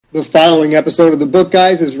The following episode of the Book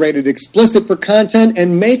Guys is rated explicit for content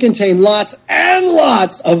and may contain lots and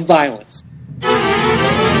lots of violence. Book Guys.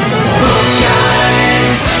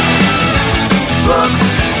 Books.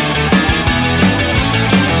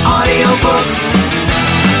 Audiobooks.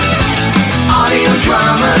 Audio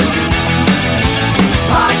dramas.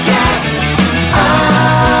 Podcasts.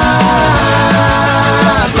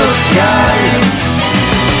 Book Guys.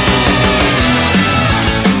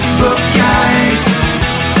 Book Guys.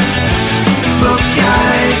 Book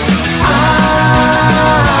Guys.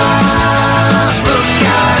 Book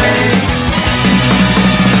Guys.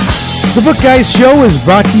 The Book Guys show is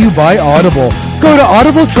brought to you by Audible. Go to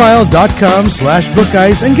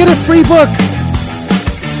audibletrial.com/bookguys and get a free book.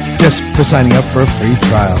 Just for signing up for a free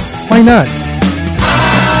trial. Why not?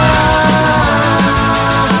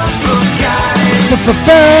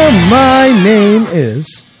 My name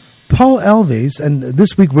is Paul Alves, and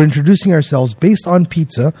this week we're introducing ourselves based on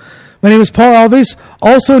pizza. My name is Paul Alves,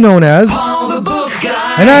 also known as Paul the Book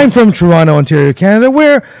Guy. And I'm from Toronto, Ontario, Canada,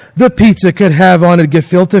 where the pizza could have on it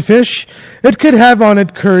gefilte fish, it could have on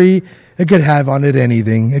it curry, it could have on it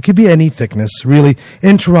anything. It could be any thickness, really.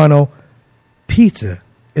 In Toronto, pizza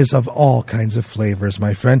is of all kinds of flavors,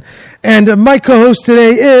 my friend. And my co-host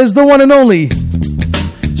today is the one and only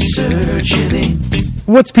Sir Jimmy.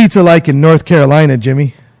 What's pizza like in North Carolina,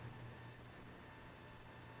 Jimmy?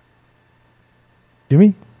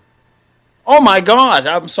 Jimmy? Oh my God!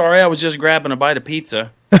 I'm sorry, I was just grabbing a bite of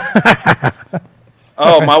pizza.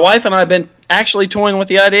 My wife and I have been actually toying with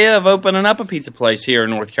the idea of opening up a pizza place here in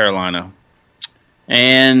North Carolina.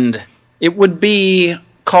 And it would be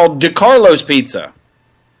called DeCarlo's Pizza.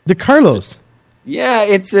 DeCarlo's? Yeah,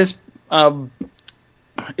 it's this... they're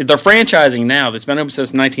franchising now. It's been open since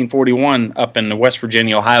 1941 up in the West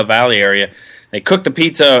Virginia, Ohio Valley area. They cook the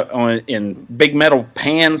pizza in big metal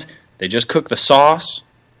pans. They just cook the sauce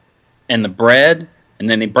and the bread, and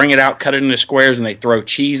then they bring it out, cut it into squares, and they throw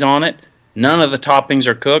cheese on it. None of the toppings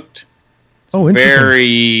are cooked. Oh, interesting.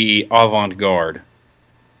 Very avant-garde.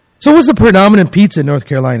 So what's the predominant pizza in North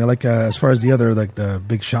Carolina, like as far as the other, like the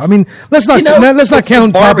big shop? I mean, let's not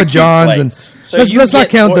count Papa John's and so let's not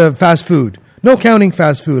count the fast food. No counting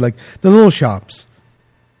fast food, like the little shops.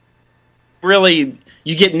 Really,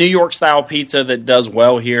 you get New York style pizza that does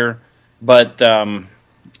well here, but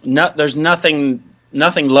there's nothing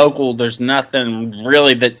local. There's nothing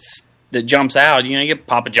really that jumps out. You know, you get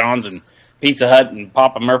Papa John's and Pizza Hut and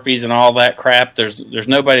Papa Murphy's and all that crap. There's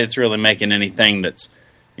nobody that's really making anything that's,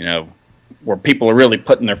 you know, where people are really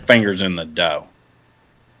putting their fingers in the dough.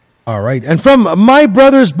 All right. And from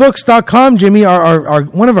mybrothersbooks.com, Jimmy, our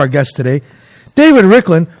one of our guests today, David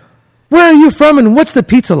Ricklin, where are you from and what's the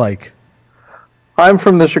pizza like? I'm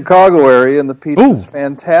from the Chicago area, and the pizza is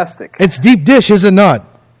fantastic. It's deep dish, is it not?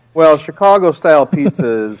 Well, Chicago-style pizza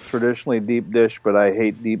is traditionally deep dish, but I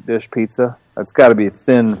hate deep dish pizza. That's got to be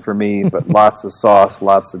thin for me, but lots of sauce,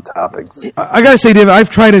 lots of toppings. I got to say, David, I've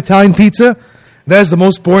tried Italian pizza. That is the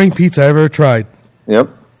most boring pizza I've ever tried. Yep.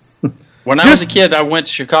 When I was a kid, I went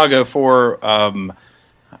to Chicago for...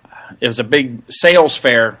 it was a big sales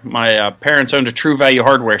fair. My parents owned a True Value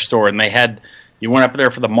hardware store, and you went up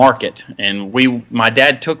there for the market. And my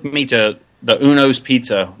dad took me to the Uno's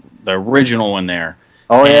Pizza, the original one there.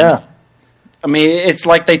 Oh, yeah. I mean, it's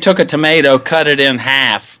like they took a tomato, cut it in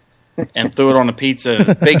half, and threw it on a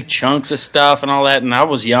pizza, big chunks of stuff and all that. And I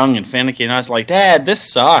was young and finicky, and I was like, Dad,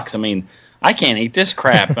 this sucks. I mean, I can't eat this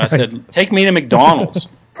crap. I said, take me to McDonald's.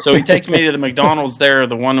 So he takes me to the McDonald's there,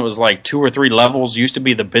 the one that was like 2 or 3 levels, used to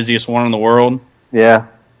be the busiest one in the world. Yeah.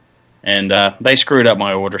 And they screwed up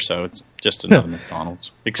my order, so it's just another McDonald's.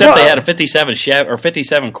 Except they had a 57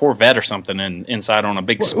 57 Corvette or something inside on a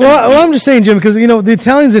big spin. Well, I'm just saying, Jim, because, you know, the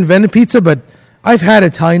Italians invented pizza, but I've had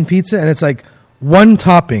Italian pizza, and it's like one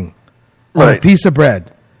topping on a piece of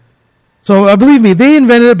bread. So believe me, they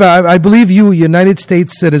invented it, but I believe you, United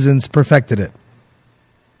States citizens, perfected it.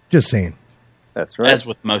 Just saying. That's right. As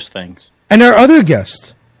with most things. And our other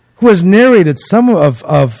guest, who has narrated some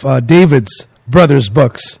of David's brother's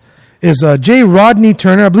books, is J. Rodney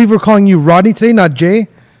Turner. I believe we're calling you Rodney today, not Jay.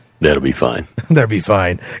 That'll be fine. That'll be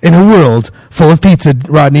fine. In a world full of pizza,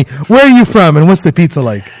 Rodney, where are you from and what's the pizza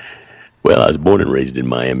like? Well, I was born and raised in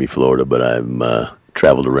Miami, Florida, but I've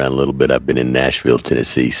traveled around a little bit. I've been in Nashville,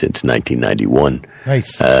 Tennessee since 1991.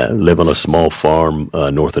 Nice. Live on a small farm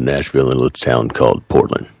north of Nashville in a little town called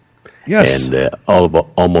Portland. Yes. And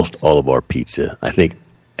almost all of our pizza, I think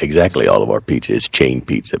exactly all of our pizza is chain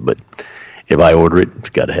pizza, but if I order it, it's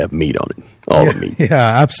got to have meat on it, all the meat.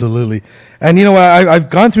 Yeah, absolutely. And, you know, I've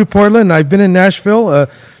gone through Portland. I've been in Nashville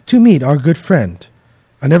to meet our good friend.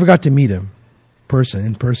 I never got to meet him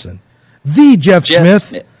in person. The Jeff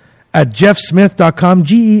Smith at jeffsmith.com,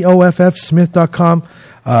 GEOFF Smith.com.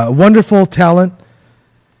 Wonderful talent.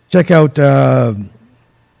 Check out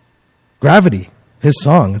Gravity, his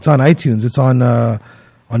song. It's on iTunes. It's on the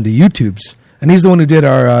YouTubes. And he's the one who did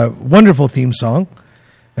our wonderful theme song.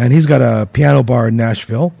 And he's got a piano bar in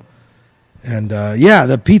Nashville. And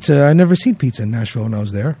the pizza, I never seen pizza in Nashville when I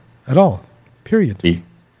was there at all. Period. You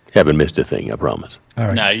haven't missed a thing, I promise. All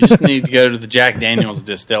right. No, you just need to go to the Jack Daniels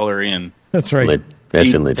distillery and That's right. That's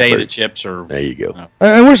eat in potato Lynchburg. chips or There you go.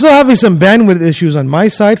 And we're still having some bandwidth issues on my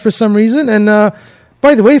side for some reason. And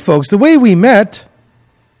by the way, folks, the way we met,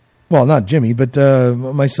 well, not Jimmy, but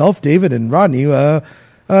myself, David, and Rodney.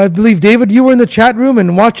 I believe, David, you were in the chat room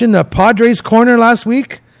and watching Padres Corner last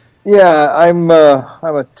week. Yeah, I'm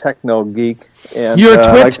a techno geek. And, You're a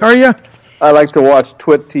twit, are you? I like to watch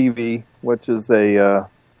Twit TV, which is a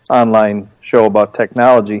online show about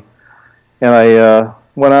technology. And I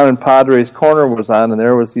went on and Padres Corner was on, and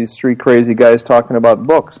there was these three crazy guys talking about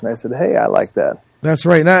books. And I said, hey, I like that. That's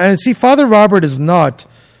right. Now, and see, Father Robert is not,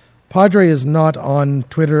 Padre is not on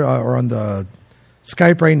Twitter or on the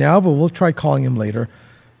Skype right now, but we'll try calling him later.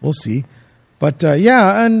 We'll see. But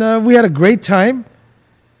and we had a great time.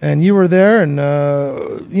 And you were there, and,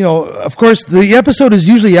 of course, the episode is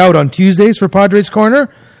usually out on Tuesdays for Padres Corner.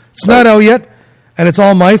 It's not out yet, and it's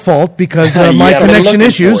all my fault because my Yeah, but connection looking for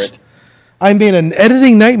issues. it. I made an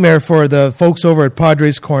editing nightmare for the folks over at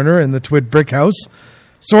Padres Corner in the Twit Brick House.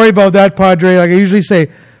 Sorry about that, Padre. Like I usually say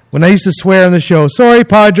when I used to swear on the show, sorry,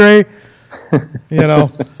 Padre.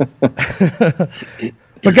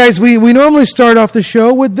 But, guys, we normally start off the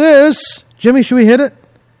show with this. Jimmy, should we hit it?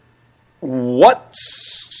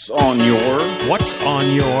 What's on What's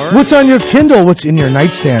on your Kindle? What's in your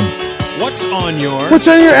nightstand? What's on your... What's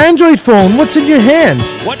on your Android phone? What's in your hand?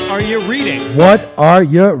 What are you reading? What are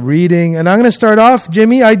you reading? And I'm going to start off,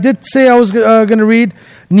 Jimmy. I did say I was going to read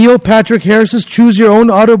Neil Patrick Harris's Choose Your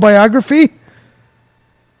Own Autobiography.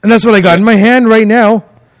 And that's what I got in my hand right now.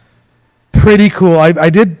 Pretty cool. I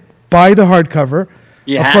did buy the hardcover.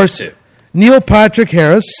 You of have course, to. Neil Patrick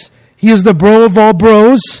Harris. He is the bro of all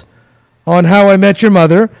bros on How I Met Your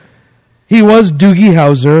Mother. He was Doogie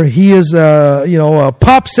Howser. He is, a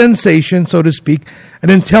pop sensation, so to speak, an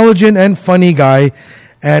intelligent and funny guy,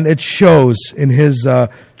 and it shows in his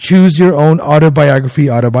Choose Your Own Autobiography.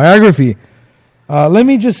 Let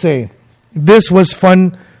me just say, this was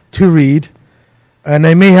fun to read, and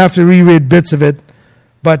I may have to reread bits of it,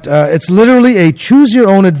 but it's literally a Choose Your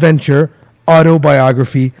Own Adventure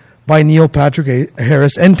autobiography by Neil Patrick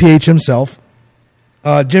Harris, NPH himself.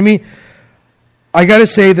 Jimmy, I got to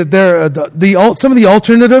say that there some of the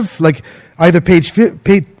alternative, like either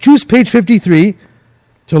choose page 53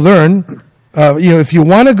 to learn. If you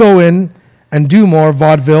want to go in and do more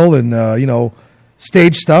vaudeville and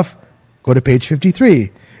stage stuff, go to page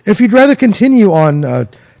 53. If you'd rather continue on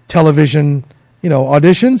television,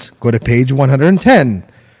 auditions, go to page 110.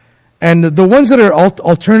 And the ones that are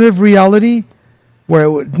alternative reality,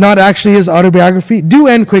 where not actually his autobiography, do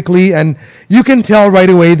end quickly, and you can tell right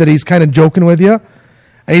away that he's kind of joking with you.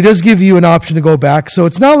 And he does give you an option to go back. So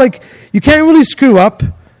it's not like you can't really screw up.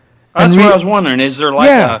 That's what I was wondering. Is there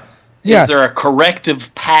is there a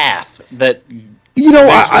corrective path that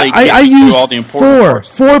I used all the used important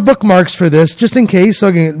four bookmarks for this just in case so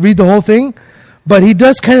I can read the whole thing. But he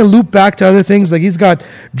does kind of loop back to other things. Like he's got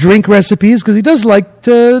drink recipes because he does like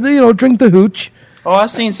to drink the hooch. Oh,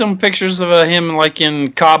 I've seen some pictures of him like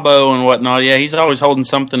in Cabo and whatnot. Yeah, he's always holding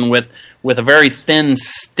something with a very thin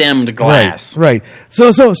stemmed glass. Right.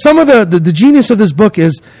 So some of the genius of this book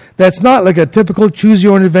is that's not like a typical choose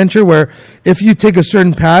your own adventure where if you take a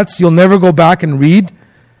certain path, you'll never go back and read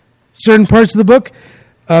certain parts of the book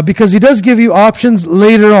because he does give you options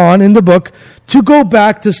later on in the book to go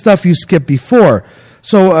back to stuff you skipped before.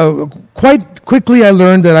 So quite quickly I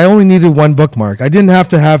learned that I only needed one bookmark. I didn't have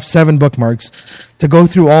to have 7 bookmarks to go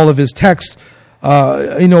through all of his text.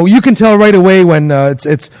 You can tell right away when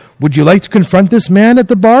it's would you like to confront this man at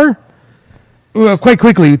the bar? Quite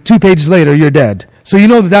quickly, 2 pages later, you're dead. So you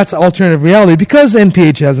know that's alternative reality because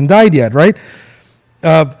NPH hasn't died yet, right?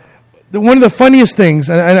 One of the funniest things,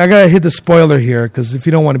 and I got to hit the spoiler here because if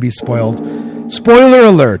you don't want to be spoiled, spoiler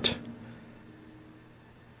alert.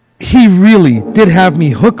 He really did have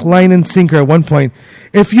me hook, line, and sinker at one point.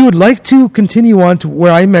 If you would like to continue on to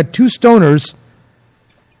where I met 2 stoners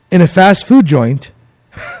in a fast food joint,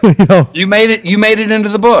 You made it into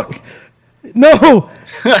the book. No,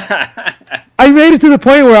 I made it to the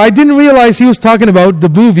point where I didn't realize he was talking about the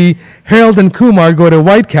movie Harold and Kumar Go to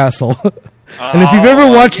White Castle. And if you've ever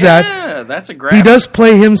watched that, that's a grab. he does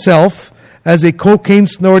play himself as a cocaine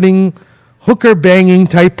snorting, hooker banging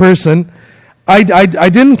type person. I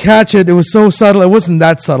didn't catch it. It was so subtle. It wasn't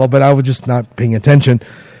that subtle, but I was just not paying attention.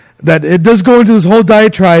 That it does go into this whole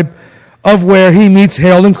diatribe of where he meets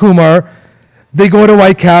Harold and Kumar. They go to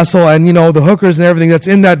White Castle, and the hookers and everything that's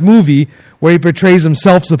in that movie where he portrays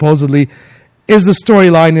himself supposedly is the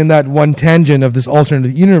storyline in that one tangent of this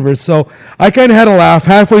alternate universe. So I kind of had a laugh.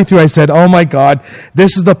 Halfway through, I said, oh my God,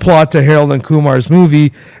 this is the plot to Harold and Kumar's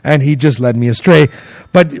movie, and he just led me astray.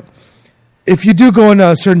 But if you do go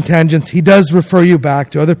on certain tangents, he does refer you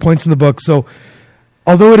back to other points in the book. So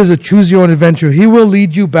although it is a choose-your-own-adventure, he will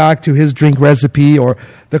lead you back to his drink recipe or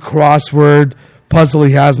the crossword puzzle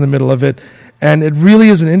he has in the middle of it. And it really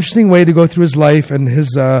is an interesting way to go through his life and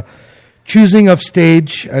his choosing of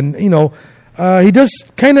stage. And, he does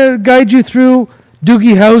kind of guide you through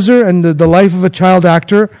Doogie Howser and the life of a child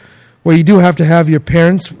actor, where you do have to have your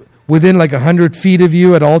parents within like 100 feet of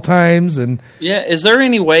you at all times. And yeah, is there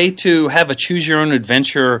any way to have a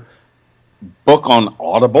choose-your-own-adventure book on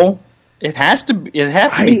Audible? It has to be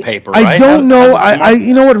paper, right? I don't know.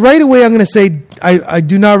 You know what? Right away, I'm going to say I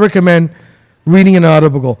do not recommend reading an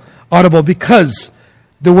Audible because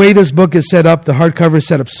the way this book is set up, the hardcover is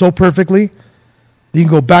set up so perfectly. You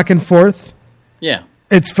can go back and forth. Yeah.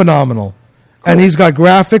 It's phenomenal. Cool. And he's got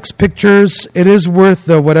graphics, pictures. It is worth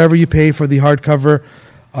whatever you pay for the hardcover.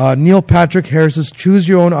 Neil Patrick Harris's Choose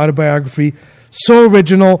Your Own Autobiography. So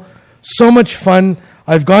original, so much fun.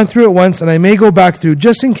 I've gone through it once, and I may go back through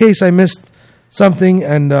just in case I missed something.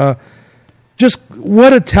 And just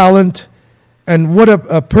what a talent and what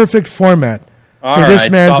a perfect format for this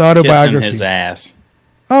man's autobiography. Kissing his ass.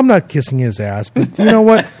 I'm not kissing his ass, but you know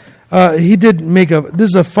what? He did make this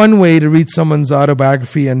is a fun way to read someone's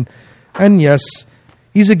autobiography, and yes,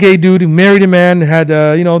 he's a gay dude who married a man, had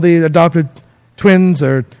they adopted twins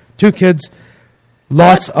or 2 kids.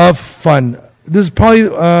 Lots of fun. This is probably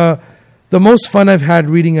the most fun I've had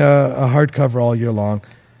reading a hardcover all year long.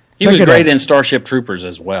 He was great in Starship Troopers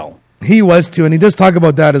as well. He was too, and he does talk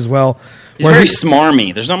about that as well. He's very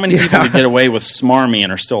smarmy. There's not many people that get away with smarmy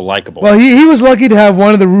and are still likable. Well, he was lucky to have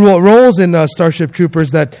one of the roles in Starship Troopers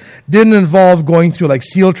that didn't involve going through like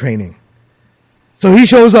SEAL training. So he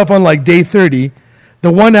shows up on like day 30,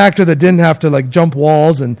 the one actor that didn't have to like jump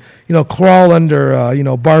walls and crawl under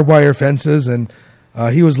barbed wire fences, and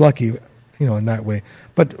he was lucky, in that way.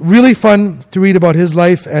 But really fun to read about his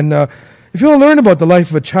life, and if you want to learn about the life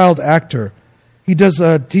of a child actor, he does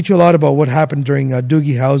teach you a lot about what happened during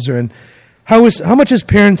Doogie Howser and how much his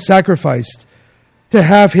parents sacrificed to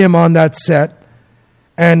have him on that set,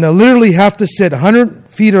 and literally have to sit 100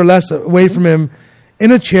 feet or less away from him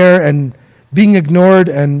in a chair and being ignored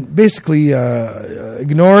and basically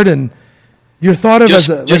ignored, and you're thought of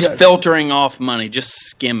as filtering off money, just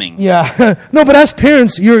skimming. Yeah, no, but as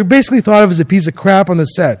parents, you're basically thought of as a piece of crap on the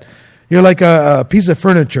set. You're like a piece of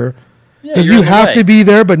furniture. Because you have to be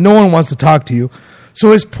there, but no one wants to talk to you.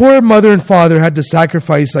 So his poor mother and father had to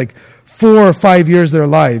sacrifice like 4 or 5 years of their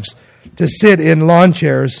lives to sit in lawn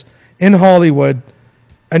chairs in Hollywood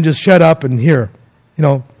and just shut up and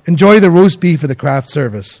enjoy the roast beef of the craft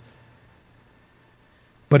service.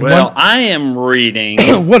 But I am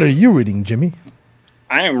reading... What are you reading, Jimmy?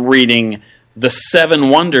 I am reading The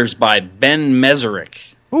 7 Wonders by Ben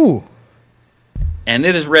Meserick. Ooh. And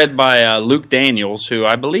it is read by Luke Daniels, who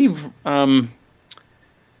I believe I've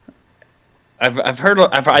heard.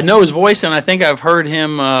 I know his voice, and I think I've heard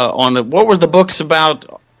him on what were the books about?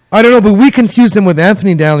 I don't know, but we confused him with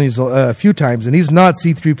Anthony Daniels a few times, and he's not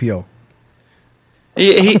C-3PO.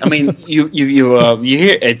 I mean, you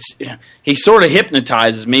hear he sort of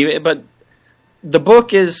hypnotizes me, but the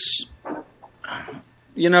book is.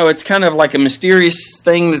 It's kind of like a mysterious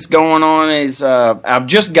thing that's going on. I've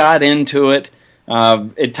just got into it.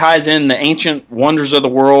 It ties in the ancient wonders of the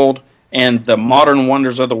world and the modern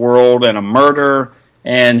wonders of the world and a murder,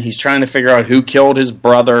 and he's trying to figure out who killed his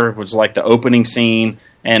brother. It was like the opening scene,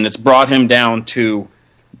 and it's brought him down to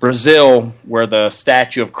Brazil, where the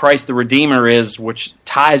statue of Christ the Redeemer is, which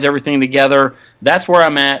ties everything together. That's where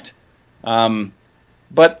I'm at.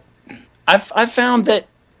 But I've found that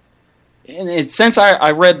since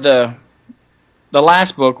I read the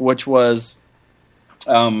last book, which was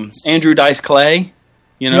Andrew Dice Clay,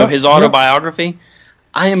 his autobiography.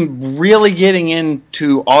 I am really getting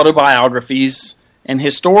into autobiographies and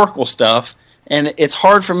historical stuff, and it's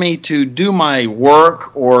hard for me to do my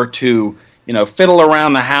work or to fiddle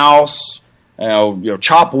around the house,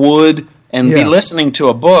 chop wood, and be listening to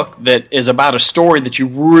a book that is about a story that you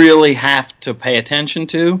really have to pay attention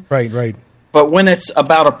to. Right. But when it's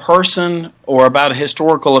about a person or about a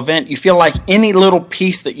historical event, you feel like any little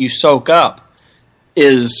piece that you soak up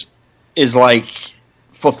is like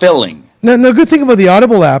fulfilling. Now, the good thing about the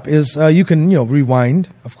Audible app is you can, rewind,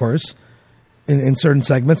 of course, in certain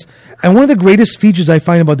segments. And one of the greatest features I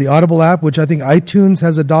find about the Audible app, which I think iTunes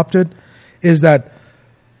has adopted, is that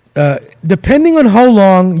depending on how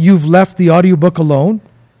long you've left the audiobook alone,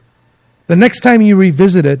 the next time you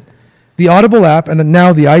revisit it, the Audible app and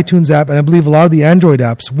now the iTunes app, and I believe a lot of the Android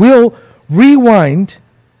apps, will rewind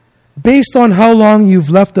based on how long you've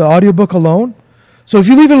left the audiobook alone. So if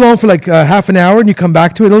you leave it alone for like half an hour and you come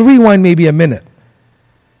back to it, it'll rewind maybe a minute.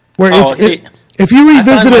 Where if you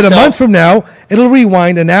revisit it a month from now, it'll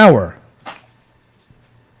rewind an hour.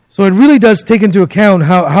 So it really does take into account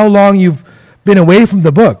how long you've been away from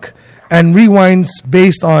the book and rewinds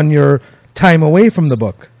based on your time away from the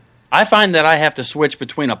book. I find that I have to switch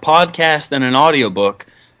between a podcast and an audiobook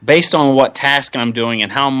based on what task I'm doing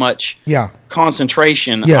and how much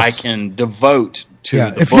concentration I can devote to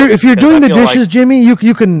the book. If you're doing the dishes, Jimmy, you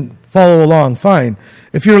can follow along fine.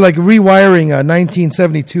 If you're like rewiring a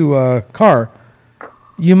 1972 car,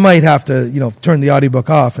 you might have to turn the audiobook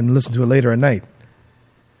off and listen to it later at night.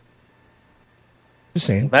 Just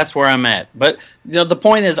saying. That's where I'm at. But the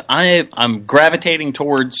point is, I'm gravitating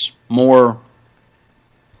towards more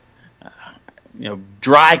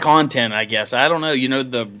dry content, I guess. I don't know.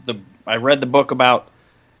 I read the book about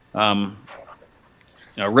I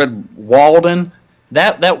read Walden.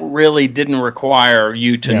 That really didn't require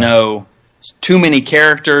you to know too many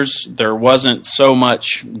characters. There wasn't so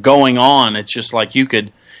much going on. It's just like you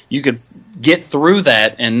could get through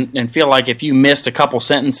that and feel like if you missed a couple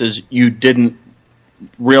sentences, you didn't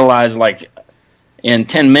realize like in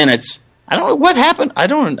 10 minutes. I don't know what happened. I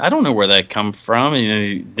don't know where that come from.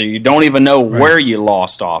 You don't even know where you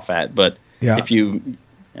lost off at. But if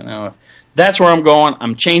that's where I'm going.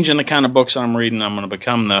 I'm changing the kind of books I'm reading. I'm going to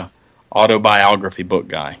become the autobiography book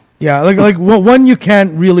guy. Yeah, like one you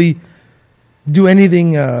can't really do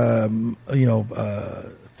anything,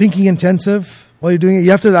 thinking intensive while you're doing it.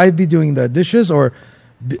 You have to either be doing the dishes or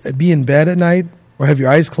be in bed at night or have your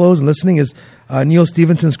eyes closed and listening. Is Neil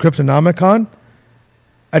Stephenson's Cryptonomicon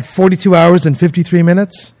at 42 hours and 53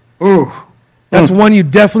 minutes. Ooh. That's one you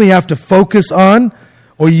definitely have to focus on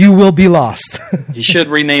or you will be lost. You should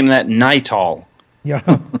rename that Nitol.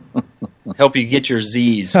 Yeah. Help you get your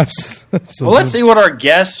Z's. Absolutely. Well, let's see what our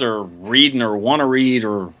guests are reading or want to read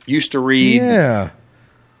or used to read. Yeah.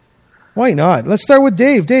 Why not? Let's start with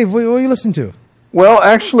Dave. Dave, what are you listening to? Well,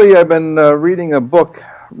 actually, I've been reading a book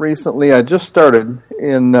recently. I just started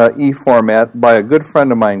in e-format by a good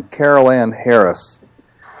friend of mine, Carol Ann Harris.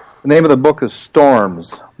 The name of the book is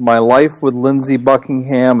Storms, My Life with Lindsey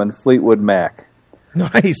Buckingham and Fleetwood Mac.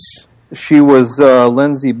 Nice. She was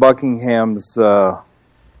Lindsey Buckingham's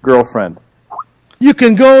girlfriend. You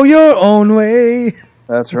can go your own way.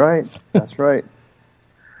 That's right. That's right.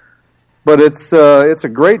 But it's a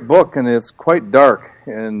great book, and it's quite dark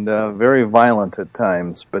and very violent at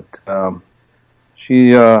times. But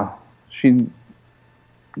she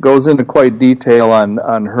goes into quite detail on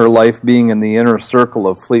her life being in the inner circle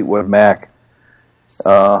of Fleetwood Mac.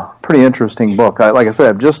 Pretty interesting book. Like I said,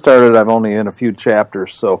 I've just started. I've only in a few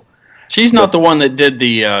chapters. So she's not the one that did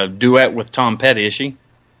the duet with Tom Petty, is she?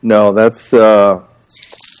 No, that's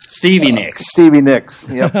Stevie Nicks. Stevie Nicks.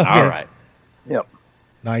 Yep. All right. Yep.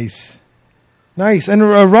 Nice. And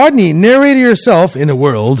Rodney, narrate yourself in a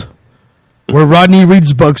world where Rodney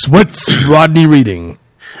reads books. What's Rodney reading?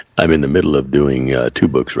 I'm in the middle of doing two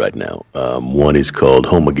books right now. One is called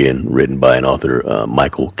Home Again, written by an author,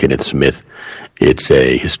 Michael Kenneth Smith. It's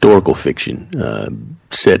a historical fiction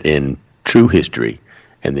set in true history,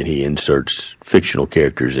 and then he inserts fictional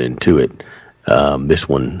characters into it. This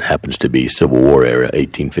one happens to be Civil War era,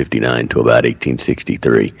 1859 to about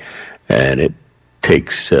 1863, and it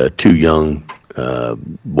takes two young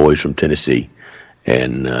boys from Tennessee,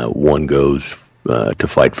 and one goes to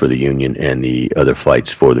fight for the Union, and the other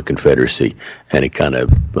fights for the Confederacy, and it kind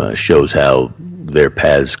of shows how their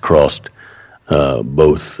paths crossed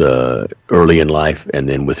both early in life and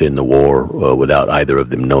then within the war without either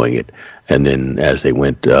of them knowing it, and then as they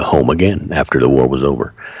went home again after the war was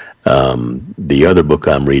over. The other book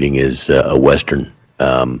I'm reading is a Western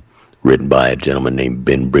written by a gentleman named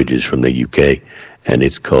Ben Bridges from the UK, and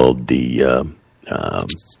it's called The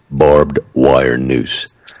Barbed Wire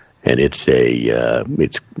Noose. And it's a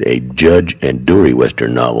Judge and Dury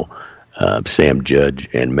Western novel. Sam Judge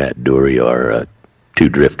and Matt Dury are two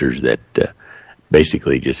drifters that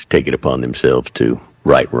basically just take it upon themselves to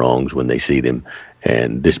right wrongs when they see them.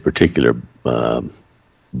 And this particular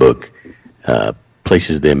book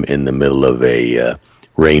places them in the middle of a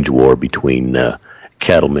range war between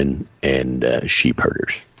cattlemen and sheep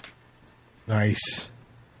herders. Nice.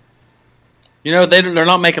 They're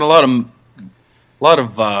not making a lot of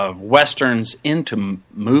westerns into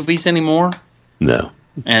movies anymore. No.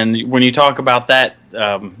 And when you talk about that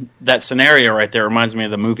that scenario right there, reminds me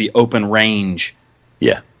of the movie Open Range.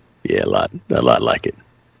 Yeah, a lot like it.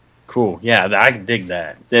 Cool. Yeah, I can dig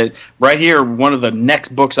that. Right here, one of the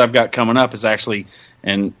next books I've got coming up is actually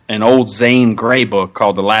an old Zane Grey book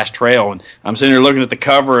called The Last Trail. And I'm sitting here looking at the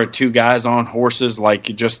cover of two guys on horses, like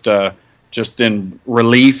just in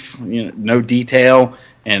relief, no detail.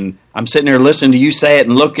 And I'm sitting there listening to you say it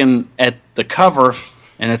and looking at the cover,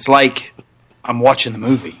 and it's like I'm watching the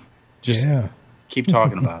movie. Just keep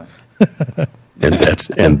talking about it.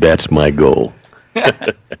 And that's my goal.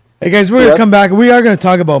 Hey guys, we're going to come back. We are going to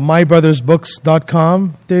talk about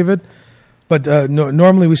mybrothersbooks.com, David. But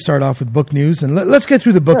normally we start off with book news. And let's get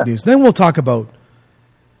through the book news. Then we'll talk about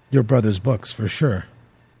your brother's books for sure.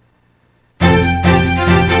 Book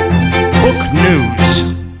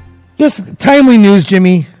news. Just timely news,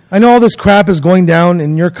 Jimmy. I know all this crap is going down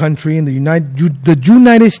in your country, in the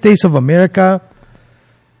United States of America,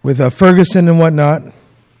 with Ferguson and whatnot.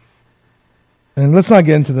 And let's not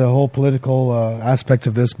get into the whole political aspect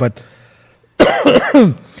of this, but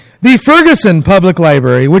the Ferguson Public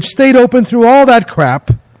Library, which stayed open through all that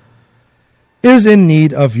crap, is in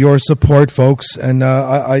need of your support, folks. And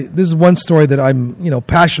this is one story that I'm,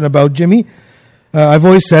 passionate about, Jimmy. I've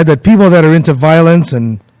always said that people that are into violence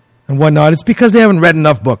and whatnot, it's because they haven't read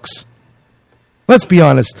enough books. Let's be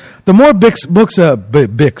honest. The more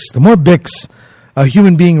the more books a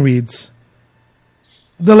human being reads,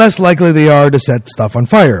 the less likely they are to set stuff on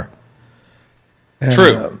fire. And,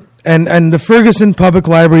 True. And the Ferguson Public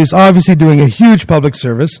Library is obviously doing a huge public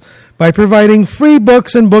service by providing free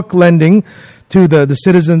books and book lending to the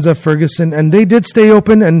citizens of Ferguson. And they did stay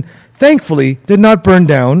open and thankfully did not burn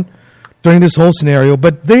down during this whole scenario.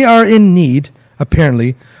 But they are in need,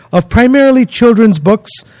 apparently, of primarily children's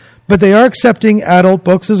books, but they are accepting adult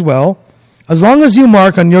books as well. As long as you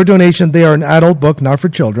mark on your donation they are an adult book, not for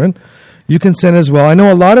children, you can send as well. I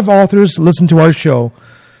know a lot of authors listen to our show,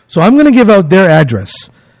 so I'm going to give out their address.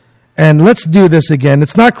 And let's do this again.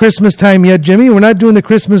 It's not Christmas time yet, Jimmy. We're not doing the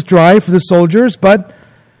Christmas drive for the soldiers, but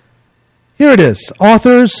here it is.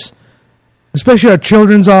 Authors, especially our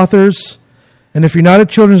children's authors, and if you're not a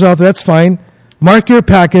children's author, that's fine. Mark your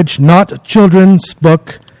package, not children's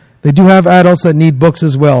book. They do have adults that need books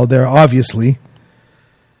as well there, obviously.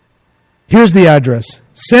 Here's the address.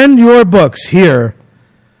 Send your books here.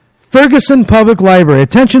 Ferguson Public Library.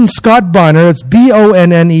 Attention Scott Bonner. It's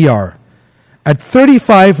Bonner. At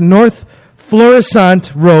 35 North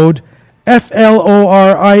Florissant Road, Florissant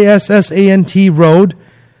Road.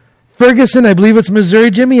 Ferguson, I believe it's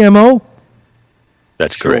Missouri, Jimmy, M.O.?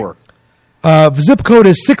 That's correct. Zip code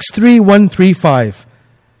is 63135.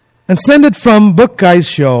 And send it from Book Guys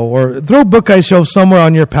Show, or throw Book Guys Show somewhere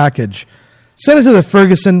on your package. Send it to the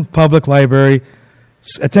Ferguson Public Library.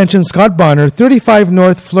 Attention, Scott Bonner, 35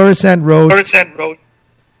 North Florissant Road,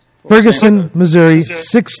 Ferguson, Missouri,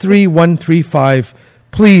 63135.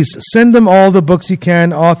 Please send them all the books you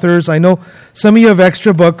can, authors. I know some of you have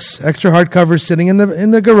extra books, extra hardcovers sitting in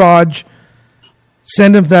the garage.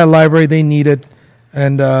 Send them to that library. They need it.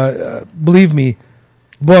 And believe me,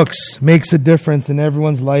 books makes a difference in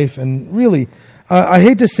everyone's life. And really, I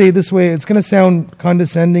hate to say it this way, it's going to sound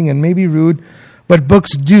condescending and maybe rude, but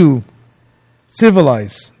books do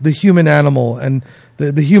civilize the human animal and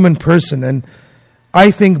the human person. And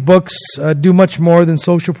I think books do much more than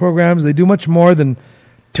social programs. They do much more than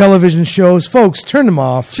television shows. Folks, turn them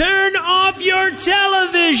off. Turn off your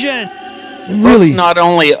television. Really, Books not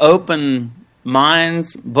only open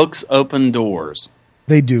minds, books open doors.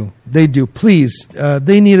 They do. They do. Please,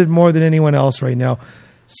 they need it more than anyone else right now.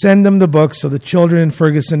 Send them the books so the children in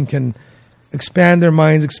Ferguson can expand their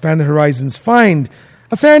minds, expand their horizons, find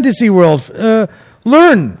a fantasy world,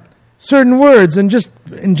 learn certain words, and just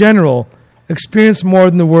in general experience more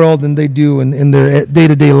in the world than they do in their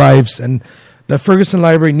day-to-day lives. And the Ferguson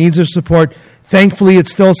Library needs their support. Thankfully,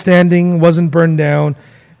 it's still standing, wasn't burned down,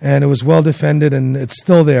 and it was well defended, and it's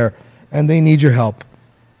still there. And they need your help.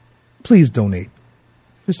 Please donate.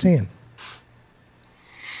 Just saying.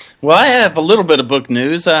 Well, I have a little bit of book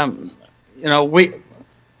news. I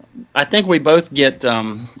think we both get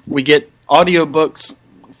audiobooks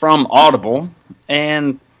from Audible,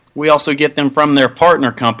 and we also get them from their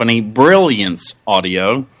partner company, Brilliance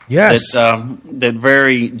Audio. Yes. That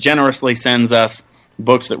very generously sends us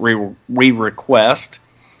books that we request.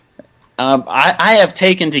 I have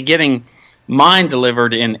taken to getting mine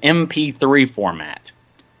delivered in MP3 format,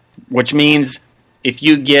 which means if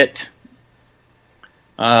you get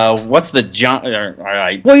what's the giant? All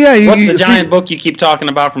right. Well, yeah. What's the giant book you keep talking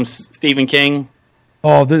about from Stephen King?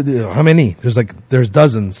 Oh, how many? There's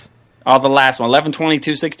dozens. Oh, the last one,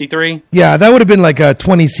 11/22/63. Yeah, that would have been like a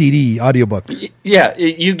 20 CD audiobook. Yeah,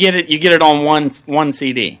 you get it on one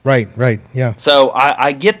CD. Right, yeah. So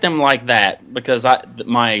I get them like that because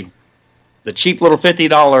the cheap little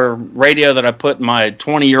 $50 radio that I put in my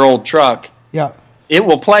 20-year-old truck. Yeah. It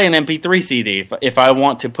will play an MP3 CD if I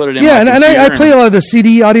want to put it in. Yeah, my and I play a lot of the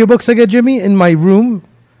CD audiobooks I get, Jimmy, in my room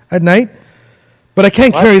at night, but I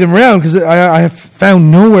can't carry them around because I have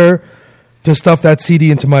found nowhere to stuff that CD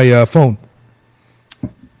into my phone.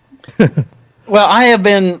 Well, I've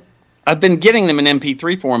been getting them in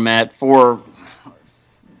MP3 format for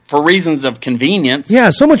reasons of convenience. Yeah,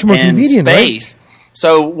 so much more and convenient, space. right?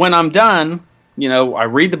 So when I'm done, I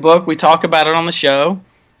read the book, we talk about it on the show,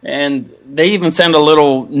 and they even send a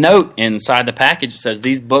little note inside the package that says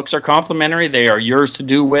these books are complimentary. They are yours to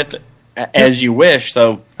do with as you wish.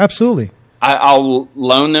 So absolutely. I'll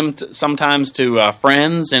loan them sometimes to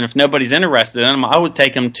friends, and if nobody's interested in them, I would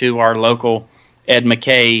take them to our local Ed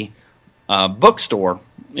McKay bookstore.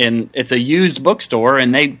 And it's a used bookstore,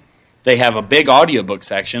 and they have a big audiobook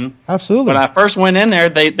section. Absolutely. When I first went in there,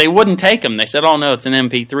 they wouldn't take them. They said, "Oh no, it's an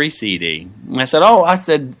MP3 CD." And I said,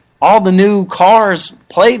 all the new cars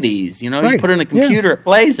play these. You put it in a computer, it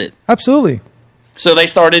plays it. Absolutely. So they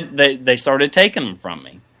started taking them from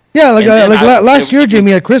me. Yeah, last year,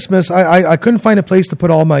 Jimmy, at Christmas, I couldn't find a place to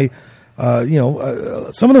put all my,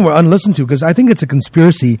 some of them were unlistened to because I think it's a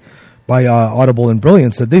conspiracy by Audible and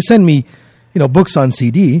Brilliance that they send me, books on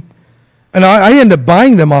CD, and I end up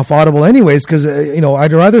buying them off Audible anyways because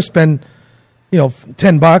I'd rather spend,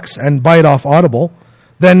 $10 and buy it off Audible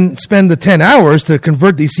than spend the 10 hours to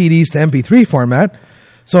convert these CDs to MP3 format.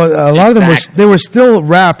 So a lot of them were still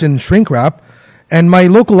wrapped in shrink wrap. And my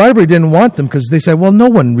local library didn't want them because they said, well, no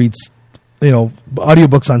one reads,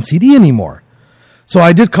 audiobooks on CD anymore. So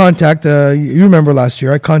I did contact, you remember last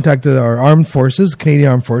year, I contacted our armed forces,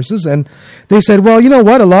 Canadian Armed Forces, and they said, well, you know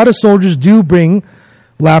what? A lot of soldiers do bring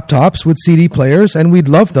laptops with CD players, and we'd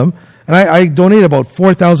love them. And I donated about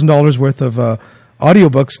 $4,000 worth of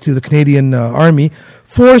audiobooks to the Canadian Army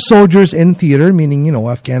for soldiers in theater, meaning,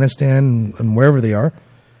 Afghanistan and wherever they are.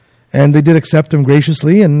 And they did accept them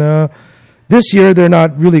graciously, and this year, they're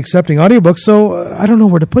not really accepting audiobooks, so I don't know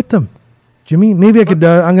where to put them. Jimmy, maybe I could.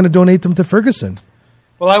 I'm going to donate them to Ferguson.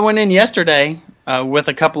 Well, I went in yesterday with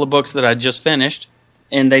a couple of books that I just finished,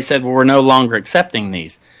 and they said, well, we're no longer accepting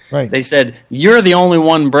these. Right. They said, you're the only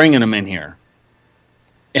one bringing them in here.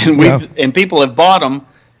 And and people have bought them,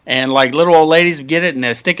 and like little old ladies get it, and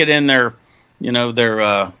they stick it in their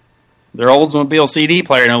Oldsmobile CD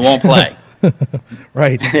player, and it won't play.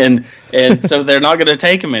 Right. And so they're not going to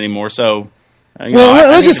take them anymore, so...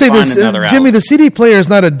 let's just say this, Jimmy, the CD player is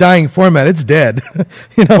not a dying format. It's dead.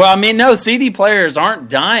 Well, no, CD players aren't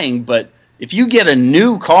dying, but if you get a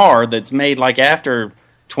new car that's made like after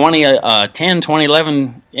 2010,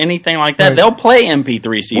 2011, anything like that, they'll play MP3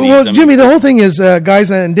 CDs. Well, Jimmy, the whole thing is, guys,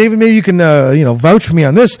 and David, maybe you can vouch for me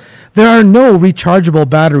on this. There are no rechargeable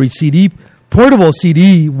battery portable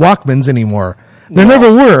CD Walkmans anymore. There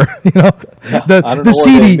never were. The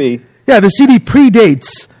CD. Yeah, the CD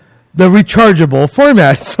predates the rechargeable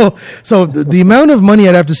format. So the amount of money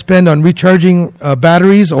I'd have to spend on recharging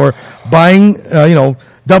batteries or buying,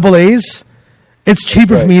 double A's, it's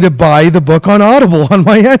cheaper for me to buy the book on Audible on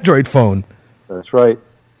my Android phone. That's right.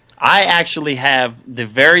 I actually have the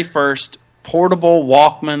very first portable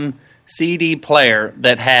Walkman CD player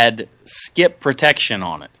that had skip protection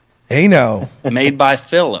on it. Hey, no. Made by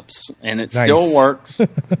Philips, and it Nice. still works,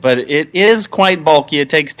 but it is quite bulky. It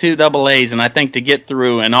takes 2 double A's, and I think to get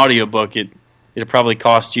through an audiobook, it'll probably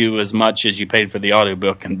cost you as much as you paid for the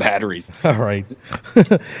audiobook and batteries. All right.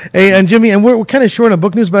 Hey, and Jimmy, and we're kind of short on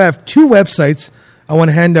book news, but I have 2 websites I want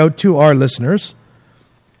to hand out to our listeners.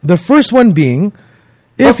 The first one being,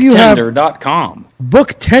 if you have Booktender.com.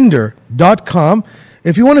 Booktender.com.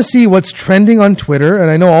 If you want to see what's trending on Twitter, and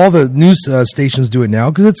I know all the news stations do it now,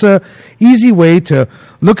 because it's a easy way to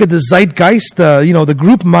look at the zeitgeist, the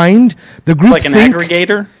group mind, the group Like an think.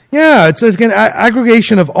 aggregator? Yeah, it's an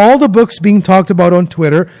aggregation of all the books being talked about on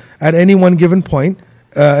Twitter at any one given point,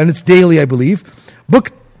 and it's daily, I believe.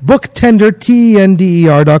 Booktender,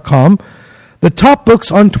 TENDER.com. The top books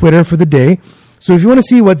on Twitter for the day. So if you want to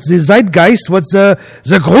see what the zeitgeist, what the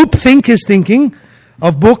group think is thinking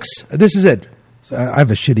of books, this is it. I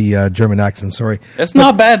have a shitty German accent, sorry. That's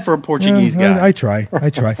not bad for a Portuguese guy. I try.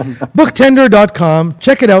 Booktender.com.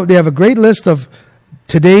 Check it out. They have a great list of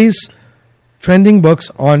today's trending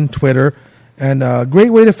books on Twitter, and a great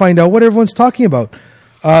way to find out what everyone's talking about.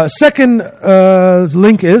 Second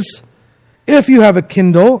link is, if you have a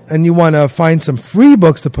Kindle and you want to find some free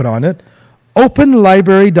books to put on it,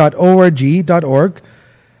 openlibrary.org.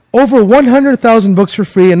 Over 100,000 books for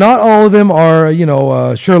free, and not all of them are,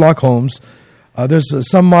 Sherlock Holmes. There's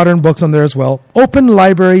some modern books on there as well.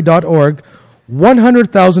 Openlibrary.org,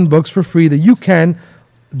 100,000 books for free that you can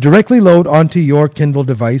directly load onto your Kindle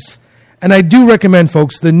device. And I do recommend,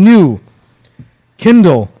 folks, the new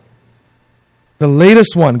Kindle, the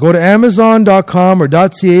latest one. Go to Amazon.com or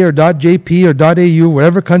 .ca or .jp or .au,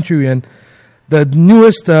 wherever country you're in. The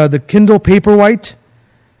newest, the Kindle Paperwhite,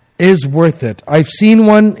 is worth it. I've seen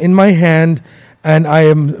one in my hand, and I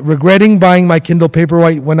am regretting buying my Kindle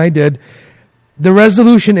Paperwhite when I did. The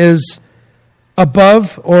resolution is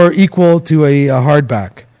above or equal to a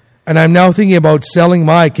hardback. And I'm now thinking about selling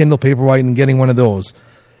my Kindle Paperwhite and getting one of those.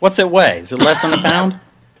 What's it weigh? Is it less than a pound?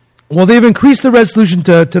 Well, they've increased the resolution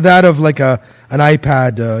to that of like an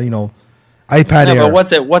iPad, iPad Air. But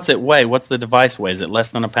what's it weigh? What's the device weigh? Is it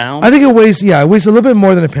less than a pound? I think it weighs a little bit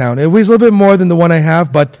more than a pound. It weighs a little bit more than the one I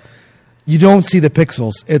have, but you don't see the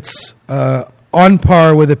pixels. It's on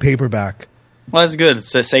par with a paperback. Well, that's good. It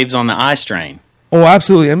saves on the eye strain. Oh,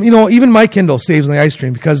 absolutely. And, even my Kindle saves on the eye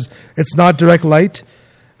strain because it's not direct light.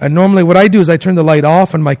 And normally what I do is I turn the light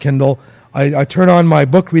off on my Kindle. I turn on my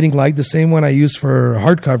book reading light, the same one I use for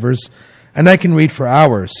hardcovers, and I can read for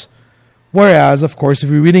hours. Whereas, of course, if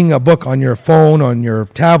you're reading a book on your phone, on your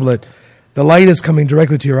tablet, the light is coming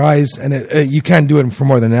directly to your eyes, and you can't do it for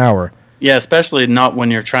more than an hour. Yeah, especially not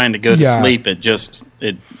when you're trying to go to sleep.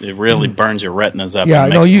 It really burns your retinas up. Yeah,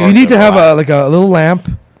 no, you need to have a little lamp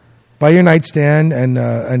by your nightstand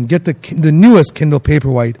and get the newest Kindle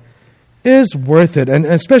Paperwhite. Is worth it, and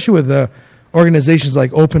especially with the organizations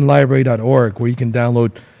like openlibrary.org, where you can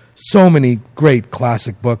download so many great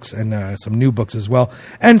classic books and some new books as well.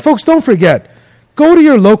 And folks, don't forget, go to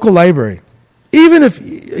your local library. Even if,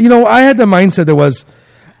 I had the mindset that was,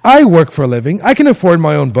 I work for a living, I can afford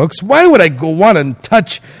my own books. Why would I go want to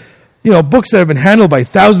touch, books that have been handled by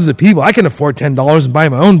thousands of people? I can afford $10 and buy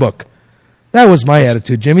my own book. That was my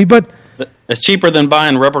attitude, Jimmy. But it's cheaper than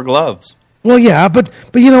buying rubber gloves. Well, yeah, but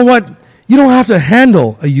you know what? You don't have to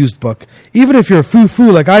handle a used book. Even if you're a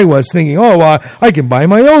foo-foo like I was, thinking, I can buy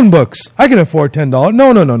my own books. I can afford $10.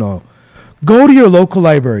 No. Go to your local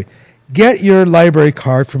library. Get your library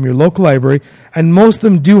card from your local library, and most of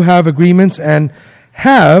them do have agreements and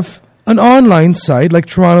have an online site like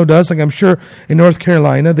Toronto does, like I'm sure in North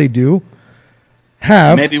Carolina they do.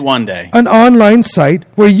 Have maybe one day an online site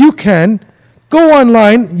where you can go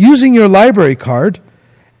online using your library card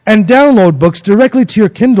and download books directly to your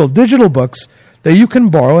Kindle, digital books that you can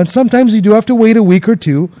borrow. And sometimes you do have to wait a week or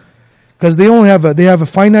two because they have a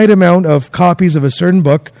finite amount of copies of a certain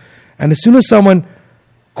book. And as soon as someone,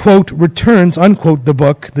 quote, returns, unquote, the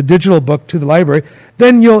book, the digital book to the library,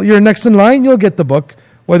 then you're next in line, you'll get the book,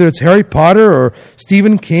 whether it's Harry Potter or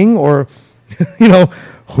Stephen King or,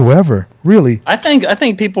 whoever, really. I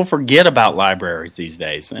think people forget about libraries these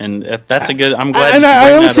days, and that's a good. I'm glad. And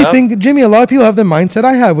I honestly think, Jimmy, a lot of people have the mindset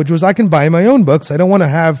I have, which was I can buy my own books. I don't want to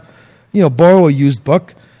have, borrow a used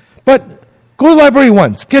book. But go to the library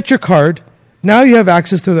once, get your card. Now you have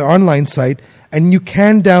access to their online site, and you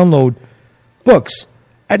can download books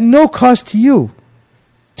at no cost to you,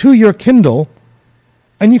 to your Kindle,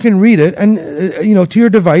 and you can read it, and to your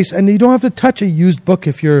device, and you don't have to touch a used book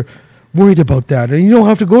if you're worried about that. And you don't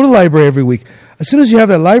have to go to the library every week. As soon as you have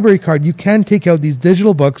that library card, you can take out these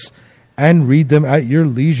digital books and read them at your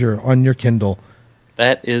leisure on your Kindle.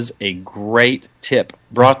 That is a great tip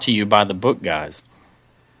brought to you by the Book Guys.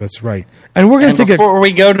 That's right. And we're going to take before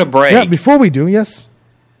we go to break. Yeah, before we do, yes.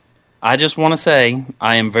 I just want to say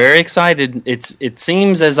I am very excited. It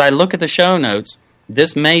seems as I look at the show notes,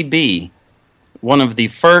 this may be one of the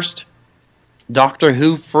first Doctor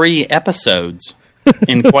Who free episodes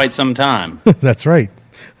in quite some time. That's right.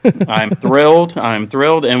 I'm thrilled. And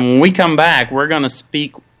when we come back, we're going to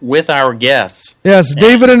speak with our guests. Yes,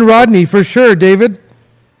 David and Rodney, for sure. David?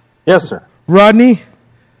 Yes, sir. Rodney?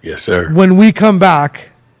 Yes, sir. When we come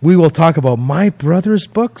back, we will talk about my brother's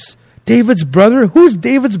books. David's brother? Who's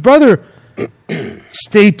David's brother?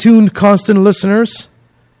 Stay tuned, constant listeners,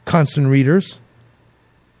 constant readers.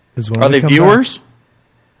 Are they viewers? Back.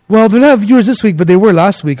 Well, they're not viewers this week, but they were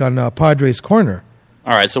last week on Padres Corner.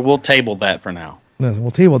 All right, so we'll table that for now. No, we'll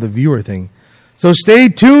table the viewer thing. So stay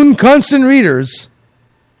tuned, constant readers.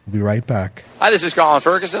 We'll be right back. Hi, this is Colin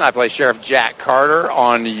Ferguson. I play Sheriff Jack Carter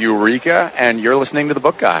on Eureka, and you're listening to The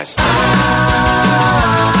Book Guys.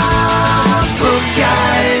 Book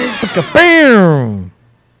Guys. Bam!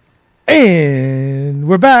 And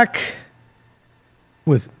we're back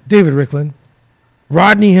with David Ricklin,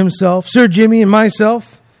 Rodney himself, Sir Jimmy, and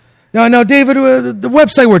myself. Now, David, the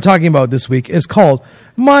website we're talking about this week is called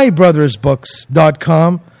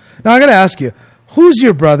mybrothersbooks.com. Now, I got to ask you, who's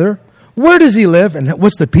your brother? Where does he live? And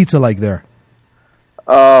what's the pizza like there?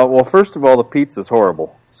 Well, first of all, the pizza's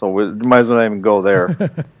horrible, so we might as well not even go there.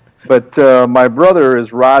 But my brother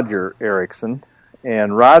is Roger Erickson,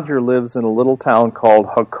 and Roger lives in a little town called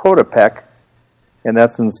Jocotepec, and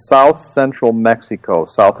that's in south-central Mexico,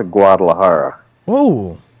 south of Guadalajara.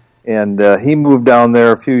 Whoa. And he moved down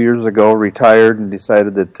there a few years ago, retired, and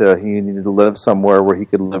decided that he needed to live somewhere where he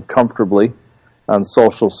could live comfortably on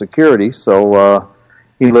Social Security. So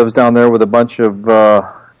he lives down there with a bunch of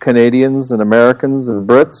Canadians and Americans and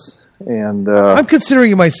Brits. And I'm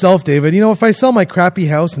considering it myself, David. You know, if I sell my crappy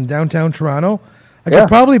house in downtown Toronto, I could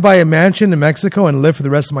probably buy a mansion in Mexico and live for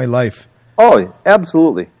the rest of my life. Oh,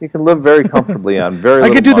 absolutely. You can live very comfortably on very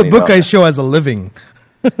little I could do the money Book now. Guys show as a living.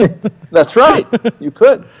 That's right. You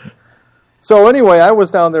could. So anyway, I was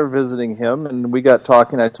down there visiting him, and we got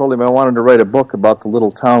talking. I told him I wanted to write a book about the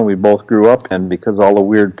little town we both grew up in because all the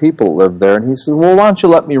weird people lived there. And he said, well, why don't you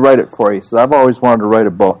let me write it for you? He said, I've always wanted to write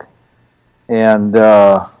a book. And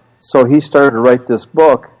so he started to write this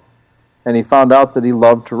book, and he found out that he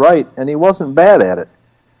loved to write, and he wasn't bad at it.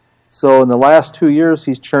 So in the last 2 years,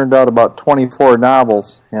 he's churned out about 24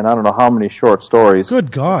 novels, and I don't know how many short stories.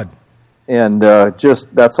 Good God. And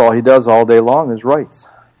just that's all he does all day long is writes.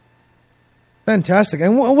 Fantastic.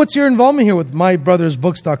 And what's your involvement here with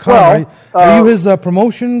mybrothersbooks.com? Well, are you his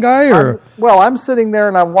promotion guy? Or I'm sitting there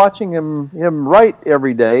and I'm watching him write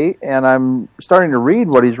every day, and I'm starting to read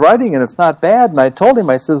what he's writing, and it's not bad. And I told him,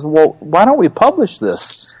 I says, well, why don't we publish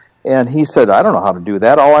this? And he said, I don't know how to do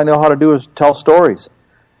that. All I know how to do is tell stories.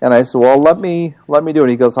 And I said, well, let me do it.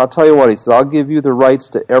 He goes, I'll tell you what. He says, I'll give you the rights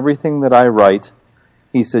to everything that I write.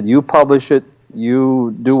 He said, you publish it.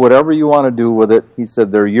 You do whatever you want to do with it. He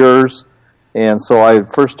said, they're yours. And so I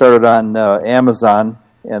first started on Amazon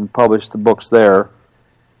and published the books there.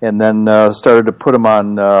 And then started to put them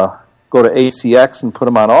on, go to ACX and put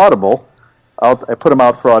them on Audible. I put them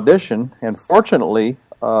out for audition. And fortunately,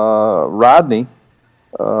 Rodney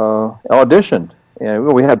auditioned.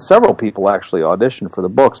 And we had several people actually audition for the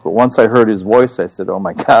books, but once I heard his voice, I said, oh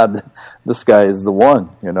my God, this guy is the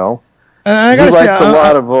one, you know. And I he gotta writes say, a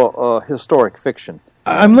lot of historic fiction.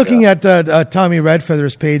 I'm looking at Tommy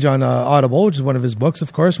Redfeather's page on Audible, which is one of his books,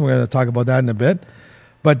 of course. We're going to talk about that in a bit.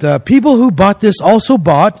 But people who bought this also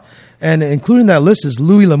bought, and including that list is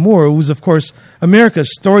Louis L'Amour, who's, of course,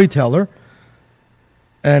 America's storyteller.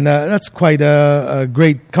 And that's quite a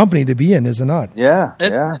great company to be in, is it not? Yeah,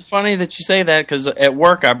 It's funny that you say that because at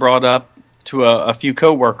work I brought up to a few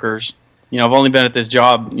coworkers. You know, I've only been at this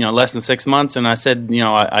job, less than 6 months, and I said,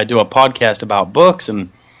 I do a podcast about books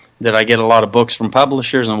and that I get a lot of books from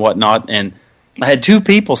publishers and whatnot. And I had two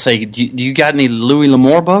people say, do you got any Louis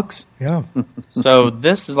L'Amour books? Yeah. So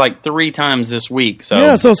this is like 3 times this week. So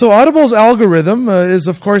yeah, so Audible's algorithm is,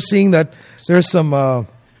 of course, seeing that there's some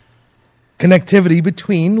connectivity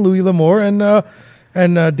between Louis L'Amour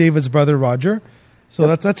and David's brother Roger.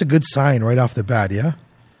 So that's a good sign right off the bat, yeah?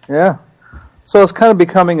 Yeah. So it's kind of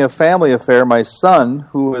becoming a family affair. My son,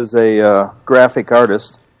 who is a graphic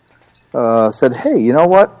artist, said, hey, you know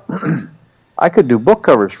what? I could do book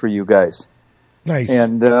covers for you guys. Nice.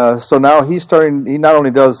 And so now he not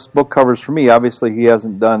only does book covers for me, obviously he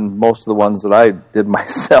hasn't done most of the ones that I did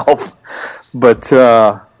myself, but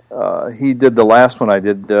he did the last one I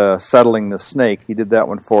did, Settling the Snake. He did that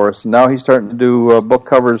one for us. And now he's starting to do book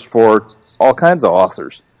covers for all kinds of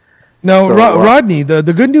authors. Now, so, Rodney, the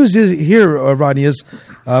good news is here, Rodney, is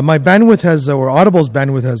my bandwidth or Audible's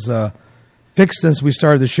bandwidth has fixed since we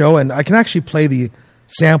started the show, and I can actually play the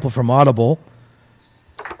sample from Audible.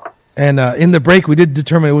 And in the break, we did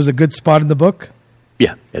determine it was a good spot in the book.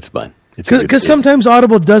 Yeah, that's fine. Because sometimes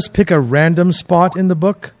Audible does pick a random spot in the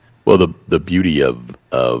book. Well, the beauty of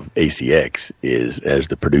ACX is, as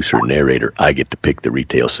the producer and narrator, I get to pick the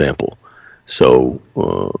retail sample. So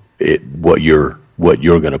what you're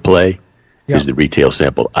going to play is the retail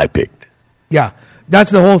sample I picked. Yeah,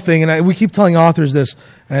 that's the whole thing. And we keep telling authors this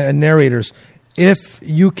and narrators, if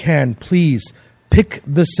you can, please pick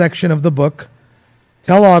the section of the book.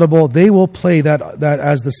 Tell Audible they will play that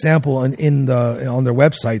as the sample on their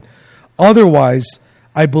website. Otherwise,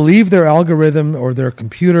 I believe their algorithm or their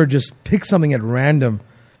computer just picks something at random.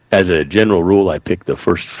 As a general rule, I pick the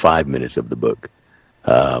first 5 minutes of the book.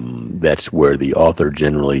 That's where the author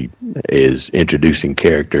generally is introducing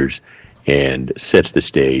characters and sets the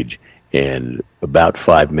stage. And about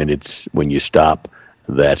 5 minutes, when you stop,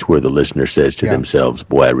 that's where the listener says to themselves,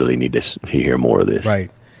 boy, I really need to hear more of this.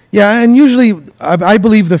 Right. Yeah, and usually I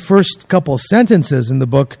believe the first couple sentences in the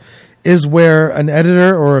book is where an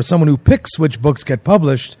editor or someone who picks which books get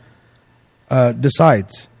published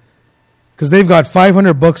decides. Because they've got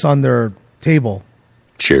 500 books on their table.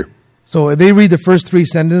 Sure. So they read the first 3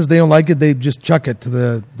 sentences. They don't like it. They just chuck it to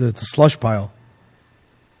the slush pile.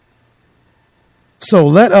 So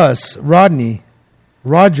let us, Rodney,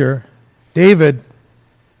 Roger, David,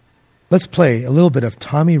 let's play a little bit of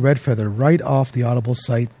Tommy Redfeather right off the Audible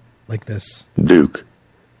site like this. Duke,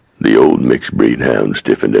 the old mixed breed hound,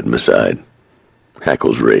 stiffened at my side,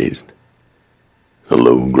 hackles raised. A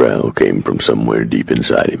low growl came from somewhere deep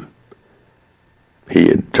inside him. He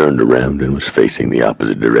had turned around and was facing the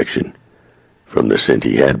opposite direction from the scent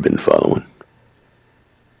he had been following.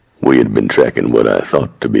 We had been tracking what I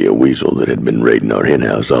thought to be a weasel that had been raiding our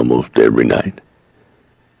henhouse almost every night.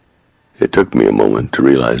 It took me a moment to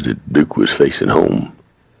realize that Duke was facing home.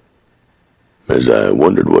 As I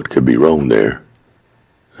wondered what could be wrong there,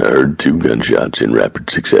 I heard 2 gunshots in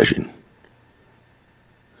rapid succession.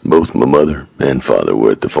 Both my mother and father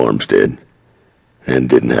were at the farmstead and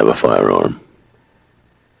didn't have a firearm.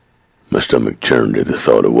 My stomach churned at the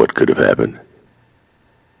thought of what could have happened.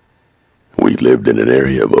 We lived in an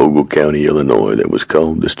area of Ogle County, Illinois that was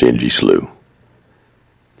called the Stingy Slough.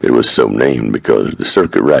 It was so named because the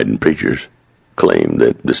circuit-riding preachers claimed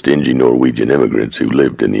that the stingy Norwegian immigrants who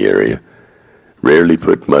lived in the area rarely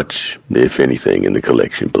put much, if anything, in the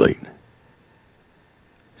collection plate.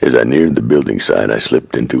 As I neared the building site, I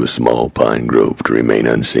slipped into a small pine grove to remain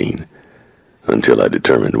unseen until I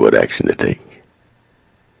determined what action to take.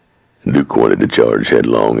 Duke wanted to charge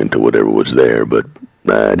headlong into whatever was there, but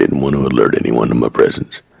I didn't want to alert anyone to my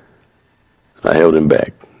presence. I held him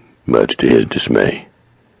back, much to his dismay.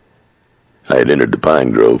 I had entered the pine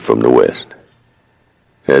grove from the west.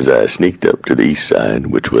 As I sneaked up to the east side,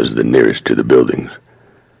 which was the nearest to the buildings,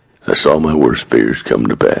 I saw my worst fears come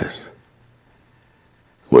to pass.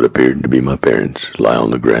 What appeared to be my parents lie on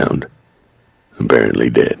the ground, apparently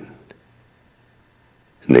dead.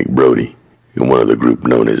 Nick Brody, one of the group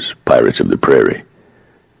known as Pirates of the Prairie,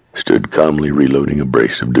 stood calmly reloading a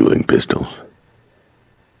brace of dueling pistols.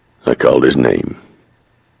 I called his name.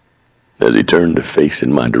 As he turned to face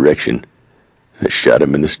in my direction, I shot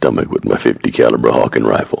him in the stomach with my .50 caliber Hawken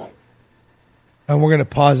rifle. And we're going to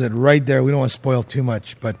pause it right there. We don't want to spoil too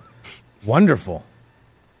much, but wonderful.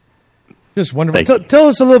 Just wonderful. Tell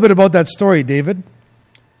us a little bit about that story, David.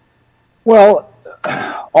 Well,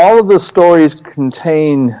 all of the stories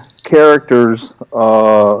contain characters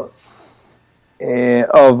of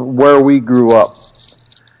where we grew up.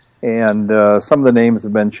 And some of the names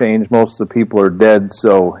have been changed. Most of the people are dead,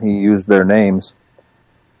 so he used their names.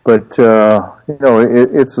 But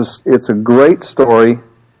it's a great story.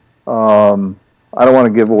 I don't want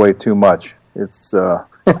to give away too much. It's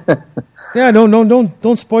yeah,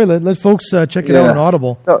 don't spoil it. Let folks check it out on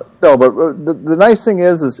Audible. No, but the nice thing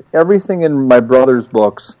is everything in my brother's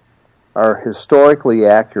books are historically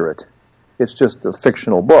accurate. It's just a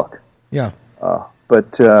fictional book. Yeah.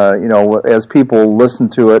 But as people listen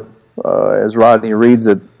to it, as Rodney reads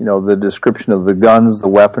it, the description of the guns, the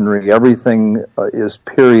weaponry, everything is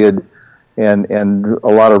period, and a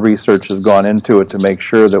lot of research has gone into it to make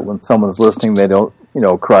sure that when someone's listening, they don't,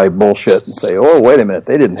 cry bullshit and say, "Oh, wait a minute,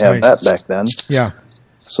 they didn't have that back then." Yeah.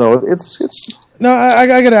 So it's. Now, I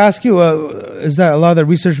got to ask you: is that a lot of the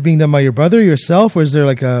research being done by your brother, yourself, or is there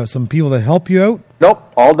like some people that help you out? Nope,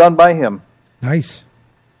 all done by him. Nice.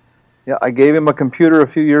 Yeah, I gave him a computer a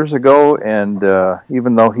few years ago, and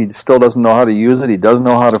even though he still doesn't know how to use it, he does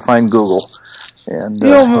know how to find Google. And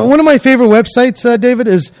one of my favorite websites, David,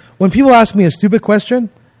 is when people ask me a stupid question,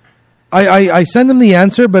 I send them the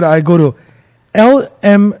answer, but I go to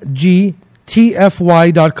lmgtfy.com,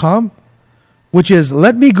 which is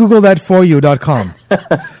letmegoogle.that-for-you.com.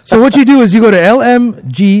 So what you do is you go to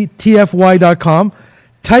lmgtfy.com,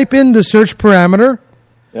 type in the search parameter,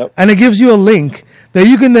 and it gives you a link that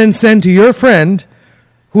you can then send to your friend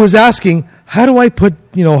who is asking, how do I put,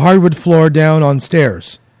 hardwood floor down on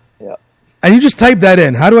stairs? Yeah. And you just type that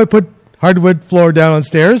in. How do I put hardwood floor down on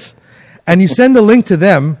stairs? And you send the link to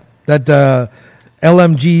them that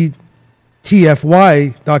lmgtfy.com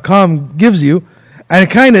gives you. And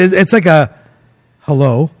it's like a,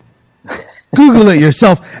 hello, Google it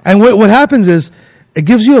yourself. And what happens is it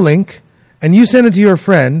gives you a link and you send it to your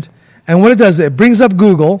friend. And what it does, it brings up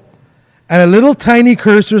Google, and a little tiny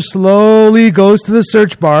cursor slowly goes to the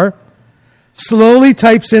search bar, slowly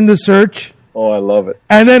types in the search. Oh, I love it.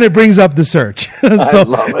 And then it brings up the search. So I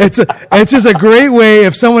love it. It's just a great way,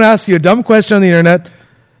 if someone asks you a dumb question on the internet,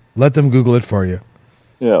 let them Google it for you.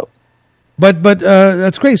 Yeah. But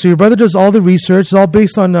that's great. So your brother does all the research. It's all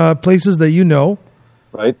based on places that you know.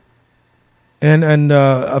 Right. And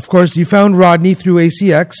of course, you found Rodney through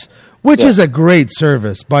ACX, which is a great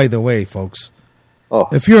service, by the way, folks. Oh.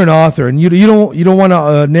 If you're an author and you don't want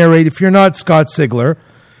to narrate, if you're not Scott Sigler,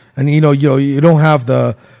 and you don't have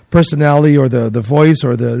the personality or the voice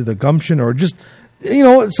or the gumption, or just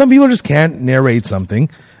some people just can't narrate something.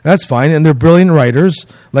 That's fine, and they're brilliant writers.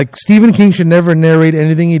 Like Stephen King should never narrate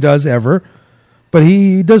anything he does ever, but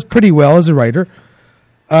he does pretty well as a writer.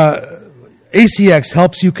 ACX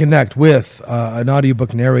helps you connect with an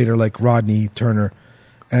audiobook narrator like Rodney Turner,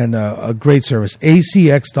 and a great service.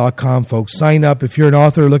 ACX.com, folks. Sign up if you're an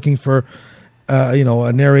author looking for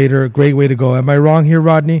a narrator. Great way to go. Am I wrong here,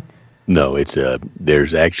 Rodney? No, it's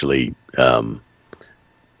there's actually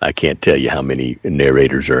I can't tell you how many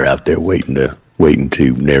narrators are out there waiting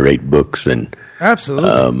to narrate books, and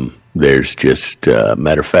absolutely. There's just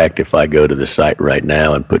matter of fact, if I go to the site right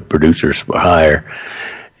now and put producers for hire,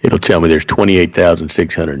 it'll tell me there's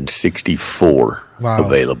 28,664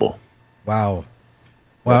 available. Wow.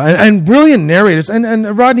 And brilliant narrators.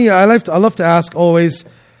 And Rodney, I love to ask always.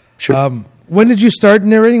 Sure. When did you start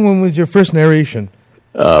narrating? When was your first narration?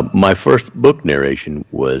 My first book narration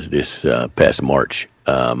was this past March.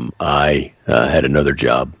 I had another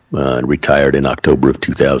job, retired in October of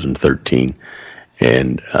 2013,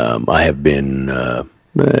 and I have been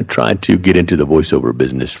trying to get into the voiceover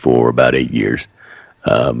business for about 8 years.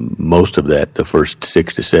 Most of that, the first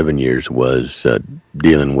 6 to 7 years, was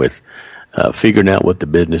dealing with figuring out what the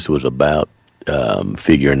business was about,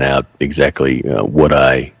 figuring out exactly what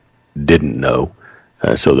I didn't know,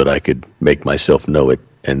 so that I could make myself know it,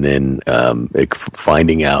 and then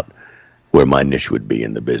finding out where my niche would be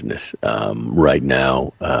in the business. Right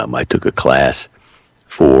now, I took a class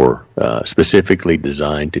for specifically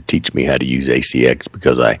designed to teach me how to use ACX,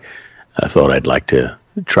 because I thought I'd like to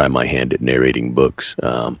try my hand at narrating books.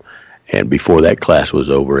 And before that class was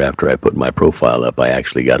over, after I put my profile up, I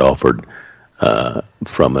actually got offered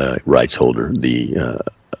from a rights holder the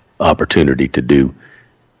opportunity to do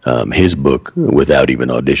his book without even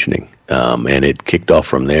auditioning. And it kicked off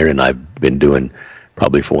from there, and I've been doing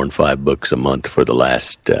probably 4 and 5 books a month for the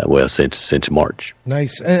last, since March.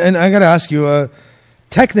 Nice. And I got to ask you,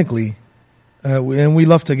 technically, and we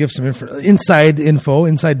love to give some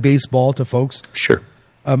inside baseball to folks. Sure.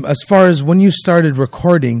 As far as when you started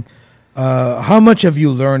recording, how much have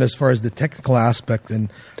you learned as far as the technical aspect,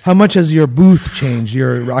 and how much has your booth changed,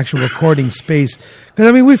 your actual recording space?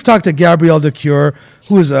 Because, we've talked to Gabrielle DeCure,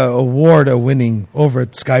 who is an award-winning over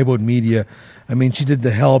at Skyboat Media. She did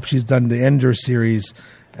The Help. She's done the Ender series,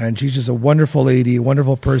 and she's just a wonderful lady, a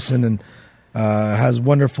wonderful person, and has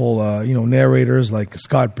wonderful, narrators like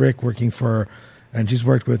Scott Brick working for her, and she's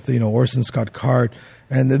worked with, Orson Scott Card.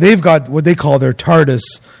 And they've got what they call their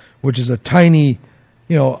TARDIS, which is a tiny,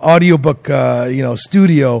 audiobook,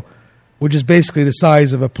 studio, which is basically the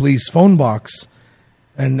size of a police phone box.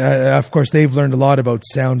 And of course, they've learned a lot about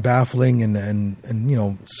sound baffling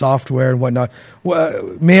and software and whatnot.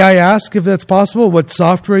 May I ask, if that's possible, what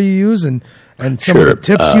software you use and some Sure. of the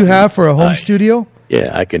tips you have for a home studio?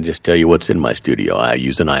 Yeah, I can just tell you what's in my studio. I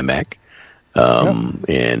use an iMac,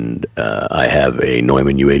 and I have a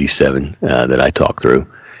Neumann U87 that I talk through,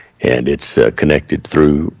 and it's connected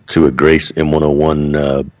through to a Grace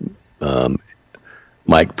M101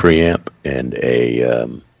 mic preamp and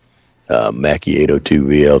a Mackie 802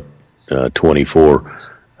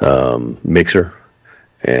 VL24 mixer,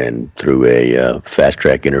 and through a fast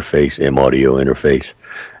track interface, M-Audio interface,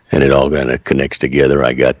 and it all kind of connects together.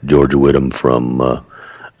 I got George Whittam from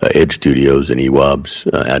Edge Studios in Ewabs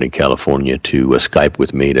out in California to Skype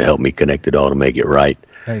with me to help me connect it all to make it right.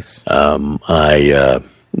 Nice.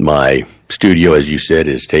 My studio, as you said,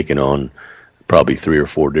 has taken on probably 3 or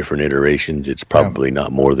 4 different iterations. It's probably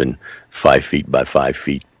not more than 5 feet by 5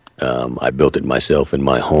 feet. I built it myself in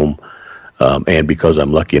my home. And because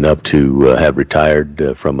I'm lucky enough to have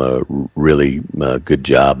retired from a really good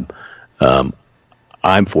job,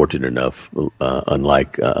 I'm fortunate enough,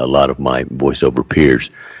 unlike a lot of my voiceover peers,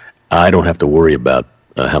 I don't have to worry about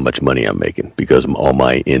how much money I'm making, because all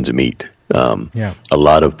my ends meet. A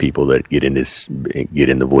lot of people that get in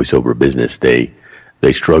the voiceover business, they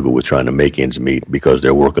struggle with trying to make ends meet because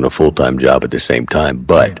they're working a full-time job at the same time.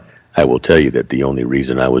 But I will tell you that the only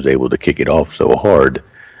reason I was able to kick it off so hard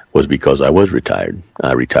was because I was retired.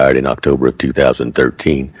 I retired in October of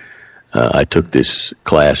 2013. I took this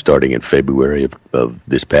class starting in February of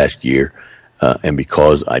this past year, and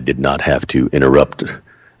because I did not have to interrupt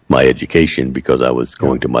my education because I was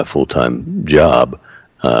going to my full-time job,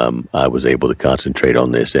 I was able to concentrate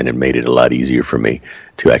on this, and it made it a lot easier for me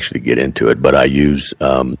to actually get into it. But I use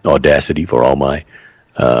Audacity for all my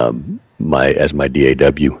my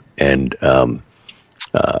DAW, and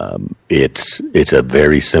it's a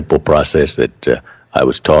very simple process that I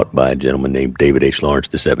was taught by a gentleman named David H. Lawrence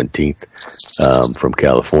the 17th from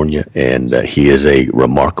California, and he is a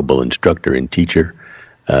remarkable instructor and teacher,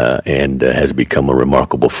 and has become a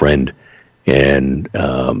remarkable friend. And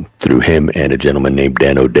through him and a gentleman named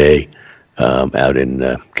Dan O'Day out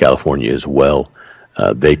in California as well,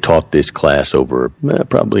 they taught this class over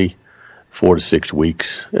probably 4 to 6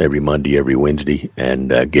 weeks, every Monday, every Wednesday,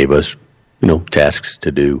 and gave us, tasks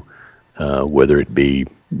to do, whether it be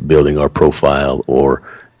building our profile or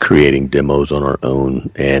creating demos on our own,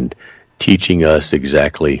 and teaching us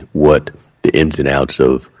exactly what the ins and outs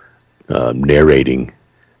of narrating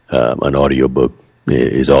an audiobook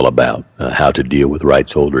is all about, how to deal with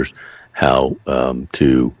rights holders, how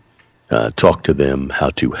to talk to them, how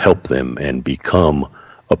to help them and become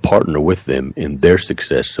a partner with them in their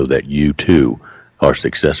success, so that you too are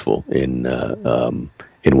successful in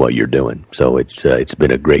what you're doing. So it's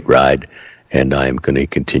been a great ride, and I am going to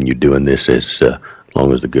continue doing this as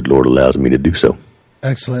long as the good Lord allows me to do so.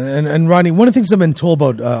 Excellent. And Rodney, one of the things I've been told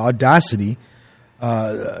about Audacity,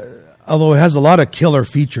 although it has a lot of killer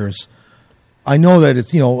features, I know that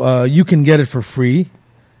it's you can get it for free.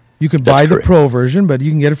 You can buy the pro version, but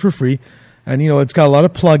you can get it for free. And, it's got a lot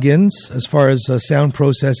of plugins as far as sound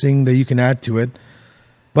processing that you can add to it.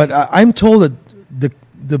 But I'm told that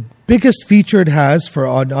the biggest feature it has for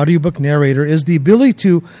an audiobook narrator is the ability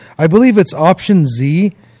to, I believe it's Option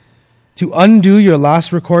Z, to undo your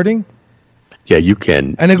last recording. Yeah, you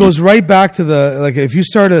can. And it goes right back to if you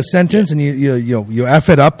start a sentence and you F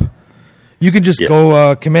it up, you can just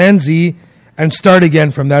go Command Z and start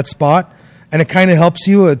again from that spot. And it kind of helps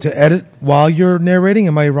you to edit while you're narrating.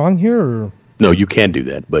 Am I wrong here? Or? No, you can do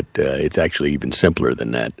that, but it's actually even simpler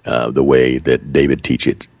than that. The way that David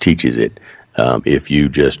teaches it, if you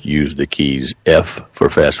just use the keys F for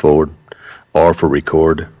fast forward, R for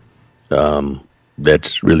record,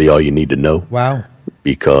 that's really all you need to know. Wow!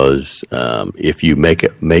 Because if you make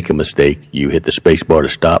a mistake, you hit the space bar to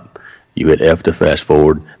stop. You hit F to fast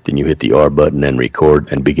forward, then you hit the R button and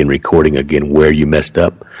record, and begin recording again where you messed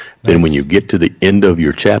up. Nice. Then when you get to the end of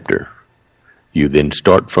your chapter, you then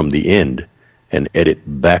start from the end and edit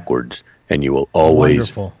backwards, and you will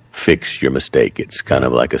always fix your mistake. It's kind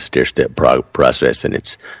of like a stair-step process, and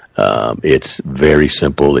it's very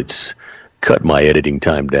simple. It's cut my editing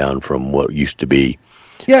time down from what used to be.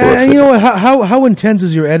 Yeah, and you know what? How intense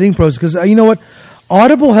is your editing process? Because you know what?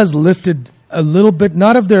 Audible has lifted a little bit,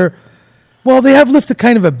 not of their... Well, they have lifted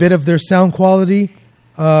kind of a bit of their sound quality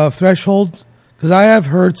threshold, because I have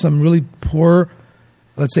heard some really poor,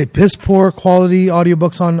 let's say piss poor quality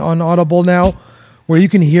audiobooks on Audible now, where you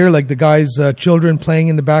can hear like the guy's children playing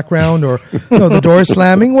in the background, or the door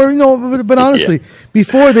slamming. Where but honestly,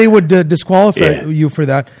 before they would disqualify you for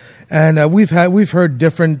that, and we've heard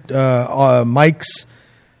different mics.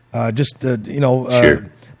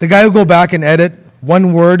 The guy will go back and edit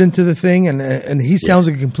one word into the thing, and he sounds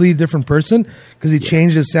like a completely different person because he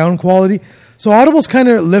changed his sound quality. So Audible's kind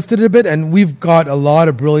of lifted it a bit, and we've got a lot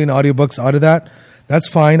of brilliant audiobooks out of that. That's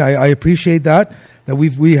fine. I appreciate that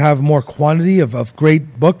we have more quantity of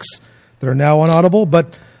great books that are now on Audible.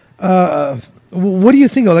 But what do you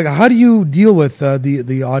think? Like, how do you deal with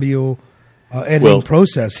the audio editing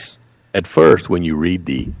process? At first, when you read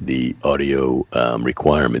the audio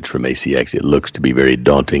requirements from ACX, it looks to be very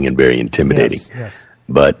daunting and very intimidating. Yes.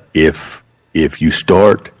 But if you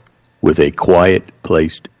start with a quiet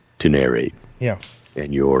place to narrate,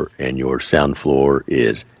 and your sound floor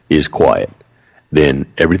is quiet, then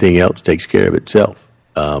everything else takes care of itself.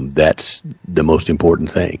 That's the most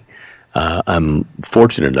important thing. I'm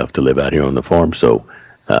fortunate enough to live out here on the farm, so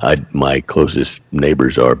my closest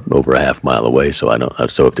neighbors are over a half mile away. So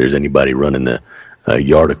So if there's anybody running the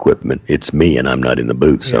yard equipment, it's me, and I'm not in the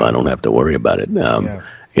booth, so I don't have to worry about it.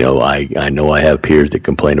 I know I have peers that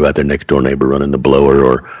complain about their next door neighbor running the blower,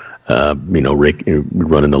 or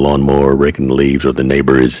running the lawnmower, raking the leaves, or the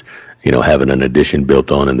neighbor is having an addition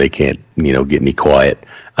built on and they can't get any quiet.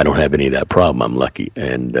 I don't have any of that problem. I'm lucky,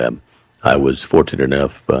 and I was fortunate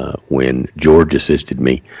enough when George assisted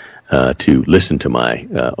me to listen to my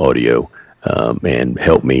audio and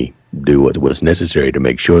help me do what was necessary to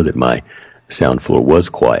make sure that my sound floor was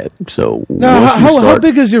quiet. So now, how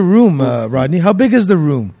big is your room, Rodney? How big is the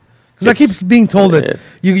room? Because I keep being told that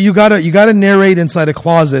you gotta narrate inside a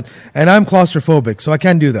closet, and I'm claustrophobic, so I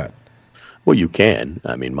can't do that. Well, you can.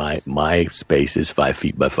 I mean, my space is 5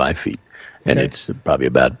 feet by 5 feet, and it's probably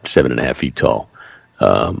about 7.5 feet tall.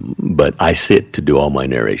 But I sit to do all my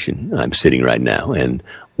narration. I'm sitting right now, and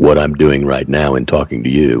what I'm doing right now in talking to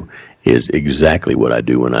you is exactly what I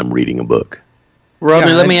do when I'm reading a book.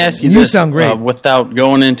 Robbie, let me ask you you this. sound great. Without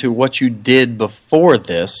going into what you did before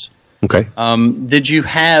this, Okay. did you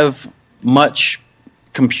have much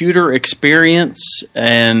computer experience?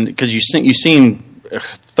 And because you seem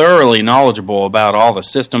thoroughly knowledgeable about all the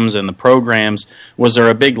systems and the programs, was there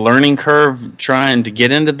a big learning curve trying to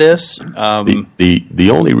get into this? The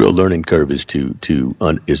only real learning curve is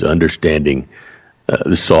is understanding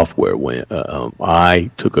the software. When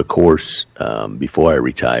I took a course before I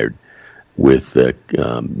retired with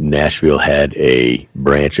Nashville had a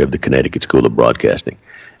branch of the Connecticut School of Broadcasting,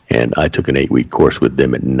 and I took an 8-week course with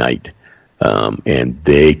them at night, and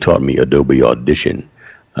they taught me Adobe Audition,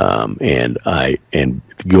 and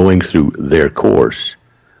going through their course,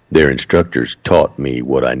 their instructors taught me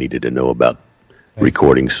what I needed to know about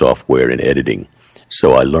recording software and editing.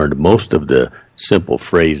 So I learned most of the simple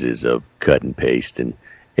phrases of cut and paste and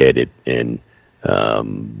edit and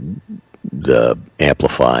the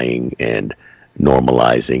amplifying and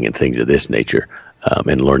normalizing and things of this nature,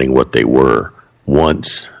 and learning what they were.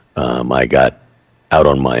 Once I got out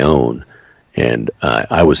on my own, and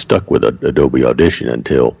I was stuck with Adobe Audition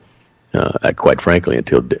until, quite frankly,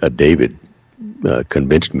 until David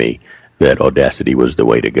convinced me that Audacity was the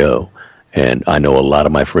way to go. And I know a lot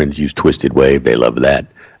of my friends use Twisted Wave. They love that.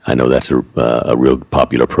 I know that's a real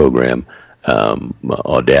popular program.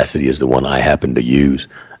 Audacity is the one I happen to use.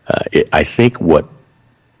 I think what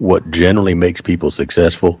generally makes people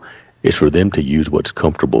successful is for them to use what's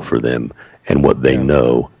comfortable for them and what they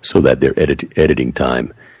know, so that their editing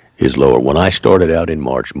time is lower. When I started out in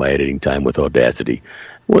March, my editing time with Audacity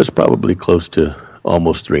was probably close to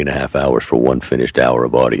almost 3.5 hours for one finished hour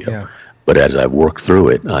of audio. Yeah. But as I've worked through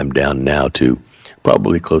it, I'm down now to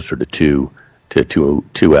probably closer to 2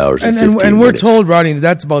 hours and 15 and we're minutes. told, Rodney,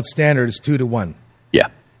 that's about standard. It's 2 to 1. Yeah.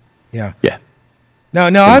 Yeah. Yeah. Now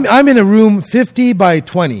I'm in a room 50 by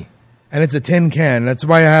 20, and it's a tin can. That's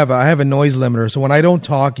why I have a noise limiter. So when I don't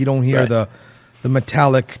talk, you don't hear the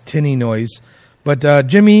metallic tinny noise. But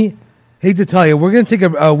Jimmy, hate to tell you, we're going to take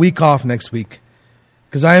a week off next week,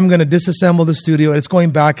 because I am going to disassemble the studio. It's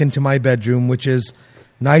going back into my bedroom, which is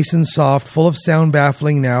nice and soft, full of sound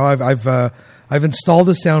baffling now. I've installed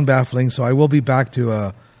the sound baffling, so I will be back to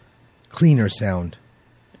a cleaner sound.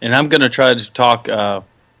 And I'm going to try to talk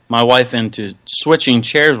my wife into switching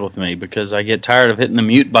chairs with me, because I get tired of hitting the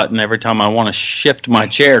mute button every time I want to shift my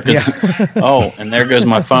chair. Oh, and there goes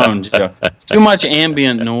my phone. So, too much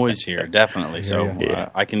ambient noise here, definitely. So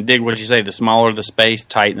I can dig what you say. The smaller the space,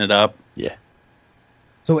 tighten it up. Yeah.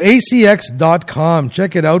 So acx.com,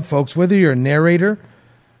 check it out, folks, whether you're a narrator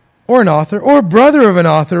or an author or a brother of an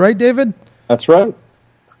author, right, David? That's right.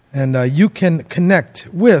 And you can connect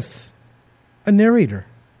with a narrator.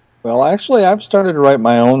 Well, actually, I've started to write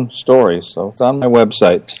my own stories, so it's on my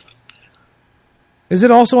website. Is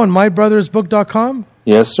it also on mybrothersbook.com?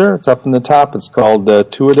 Yes, sir. It's up in the top. It's called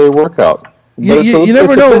 2-A-Day Workout. You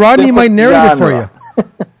never know. Rodney might narrate it for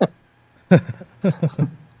you.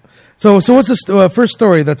 So what's the first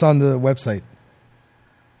story that's on the website?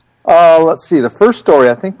 Let's see. The first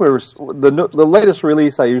story, I think the latest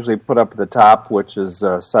release I usually put up at the top, which is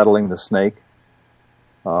Settling the Snake.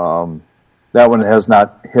 That one has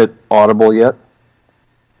not hit Audible yet.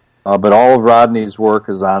 But all of Rodney's work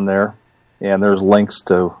is on there, and there's links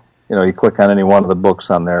to, you click on any one of the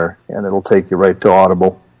books on there, and it'll take you right to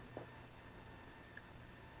Audible.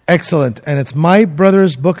 Excellent. And it's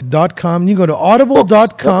mybrothersbook.com. You go to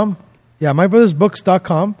audible.com. Yep. Yeah,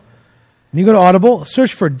 mybrothersbooks.com. And you go to Audible,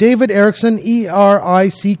 search for David Erickson,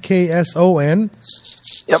 Erickson.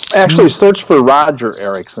 Yep. Actually, search for Roger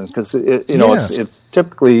Erickson, because it's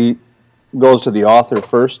typically goes to the author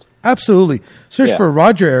first. Absolutely. Search for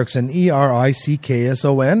Roger Erickson,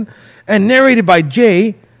 Erickson, and narrated by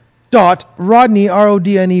J. Rodney,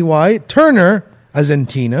 Rodney, Turner, as in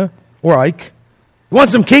Tina, or Ike. You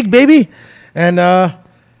want some cake, baby? And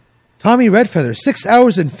Tommy Redfeather, 6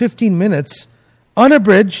 hours and 15 minutes,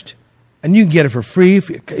 unabridged, and you can get it for free.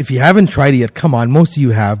 If you haven't tried it yet, come on, most of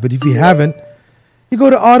you have, but if you haven't, you go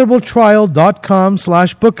to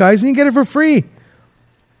audibletrial.com/bookguys and you get it for free.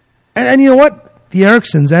 And you know what? The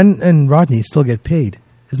Ericksons and Rodney still get paid.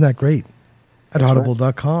 Isn't that great? At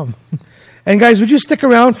audible.com. And guys, would you stick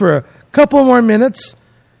around for a couple more minutes?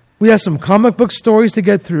 We have some comic book stories to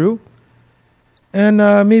get through. And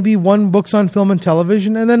maybe one books on film and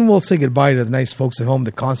television. And then we'll say goodbye to the nice folks at home,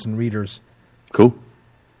 the constant readers. Cool.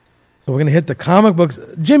 So we're going to hit the comic books.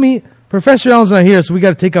 Jimmy, Professor Allen's not here, so we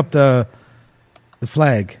got to take up the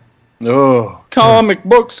flag. Oh, comic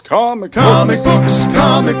books. Oh,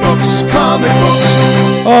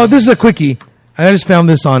 Oh, this is a quickie. And I just found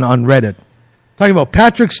this on Reddit. Talking about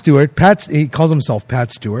Patrick Stewart. He calls himself Pat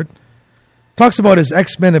Stewart. Talks about his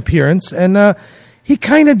X-Men appearance. And he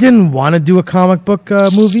kind of didn't want to do a comic book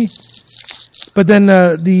movie. But then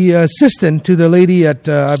the assistant to the lady at,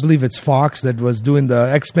 I believe it's Fox, that was doing the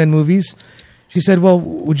X-Men movies, she said, well,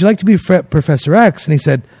 would you like to be Professor X? And he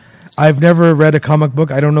said, I've never read a comic book.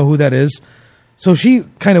 I don't know who that is. So she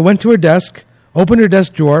kind of went to her desk, opened her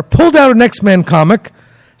desk drawer, pulled out an X-Men comic,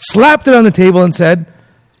 slapped it on the table and said,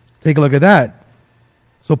 take a look at that.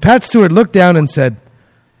 So Pat Stewart looked down and said,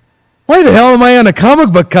 why the hell am I on a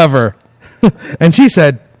comic book cover? And she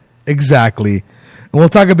said, exactly. And we'll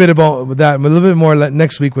talk a bit about that a little bit more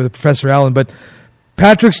next week with Professor Allen. But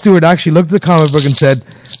Patrick Stewart actually looked at the comic book and said,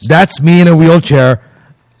 that's me in a wheelchair.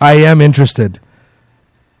 I am interested.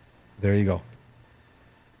 There you go.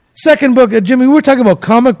 Second book, Jimmy, we were talking about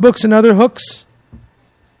comic books and other hooks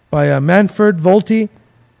by Manfred Volti.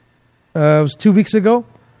 It was 2 weeks ago,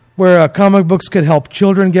 where comic books could help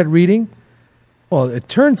children get reading. Well, it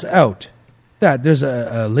turns out that there's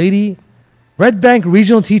a lady, Red Bank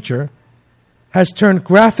regional teacher, has turned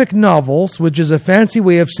graphic novels, which is a fancy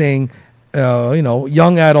way of saying,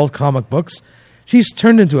 young adult comic books. She's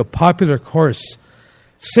turned into a popular course.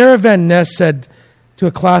 Sarah Van Ness said to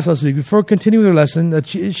a class last week, before continuing her lesson, that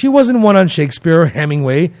she wasn't one on Shakespeare or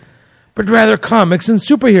Hemingway, but rather comics and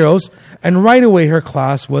superheroes. And right away, her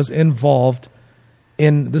class was involved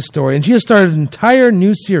in the story. And she has started an entire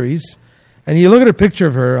new series. And you look at a picture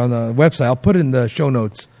of her on the website. I'll put it in the show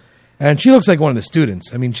notes. And she looks like one of the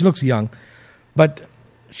students. I mean, she looks young. But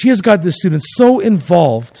she has got the students so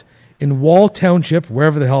involved in Wall Township,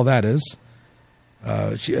 wherever the hell that is.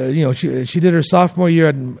 She did her sophomore year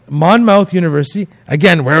at Monmouth University,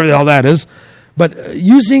 again, wherever the hell that is. But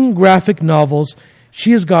using graphic novels,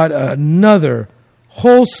 she has got another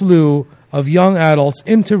whole slew of young adults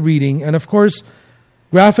into reading. And of course,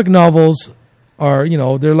 graphic novels are,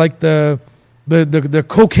 they're like the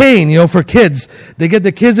cocaine, for kids. They get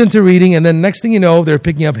the kids into reading, and then next thing you know, they're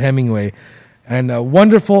picking up Hemingway. And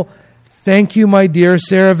wonderful. Thank you, my dear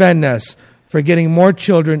Sarah Van Ness, for getting more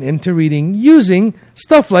children into reading using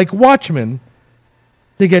stuff like Watchmen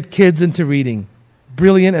to get kids into reading.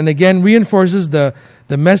 Brilliant. And again, reinforces the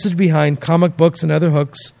message behind comic books and other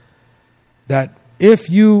hooks that if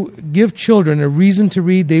you give children a reason to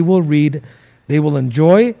read, they will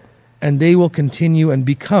enjoy, and they will continue and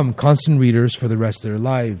become constant readers for the rest of their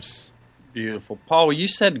lives. Beautiful. Paul, you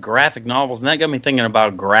said graphic novels, and that got me thinking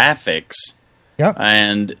about graphics. Yeah.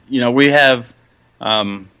 And, we have,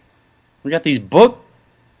 we got these book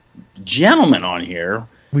gentlemen on here.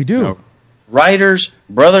 We do. Writers,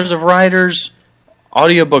 brothers of writers,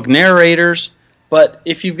 audiobook narrators. But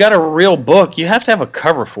if you've got a real book, you have to have a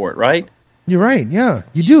cover for it, right? You're right. Yeah,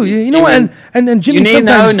 you do. You know what? And Jimmy,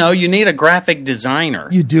 you need a graphic designer.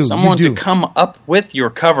 You do. Someone to come up with your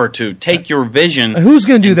cover to take your vision. Who's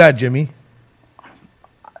going to do that, Jimmy?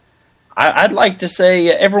 I'd like to say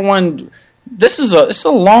everyone. This is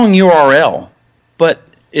a long URL, but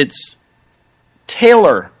it's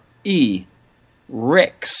Taylor E.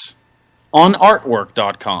 Ricks on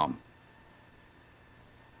artwork.com.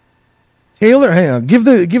 Taylor, hang on. Give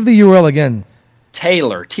the URL again.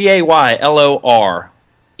 Taylor, Taylor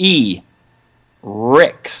E.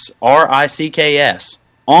 Ricks, Ricks,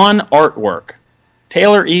 on artwork.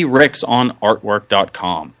 Taylor E. Ricks on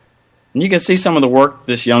artwork.com. And you can see some of the work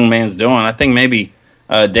this young man's doing. I think maybe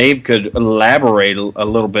Dave could elaborate a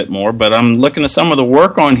little bit more, but I'm looking at some of the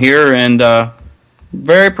work on here, and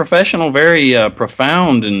very professional, very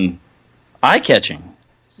profound, and eye-catching.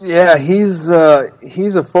 Yeah, he's a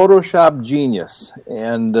Photoshop genius,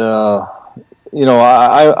 and I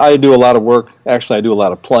do a lot of work. Actually, I do a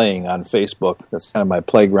lot of playing on Facebook. That's kind of my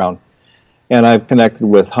playground, and I've connected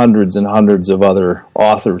with hundreds and hundreds of other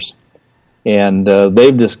authors, and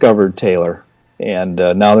they've discovered Taylor, and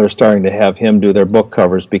now they're starting to have him do their book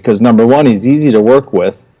covers because, number one, he's easy to work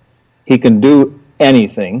with. He can do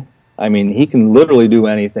anything. I mean, he can literally do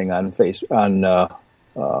anything on Photoshop.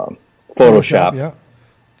 Yeah.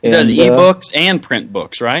 He does ebooks and print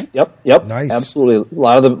books, right? Yep. Nice. Absolutely. A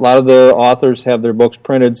lot of the authors have their books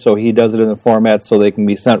printed, so he does it in a format so they can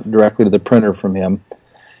be sent directly to the printer from him.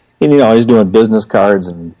 And he's doing business cards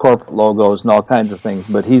and corporate logos and all kinds of things.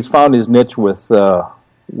 But he's found his niche with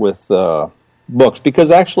books because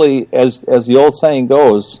actually, as the old saying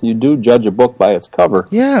goes, you do judge a book by its cover.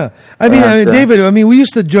 Yeah, I mean, David. I mean, we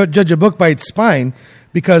used to judge a book by its spine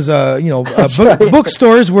because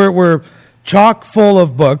bookstores were chock full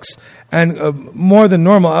of books, and more than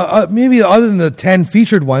normal. Maybe other than the 10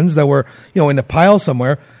 featured ones that were in a pile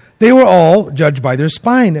somewhere, they were all judged by their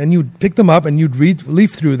spine, and you'd pick them up and you'd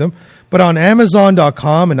leaf through them. But on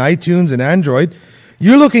Amazon.com and iTunes and Android,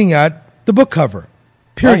 you're looking at the book cover,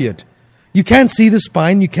 period. Right. You can't see the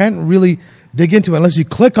spine. You can't really dig into it unless you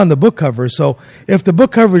click on the book cover. So if the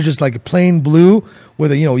book cover is just like a plain blue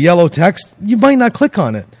with a yellow text, you might not click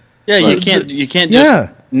on it. Yeah, you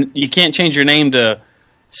can't change your name to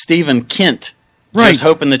Stephen Kent. Right. Just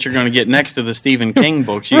hoping that you're going to get next to the Stephen King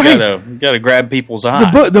books. You gotta grab people's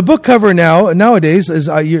eye. The book cover nowadays is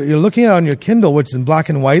you're looking at it on your Kindle, which is in black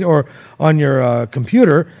and white, or on your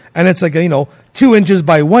computer, and it's like 2 inches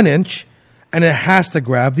by 1 inch, and it has to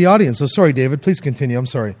grab the audience. So sorry, David, please continue. I'm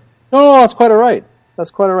sorry. No, that's quite all right.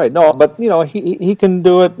 No, but he can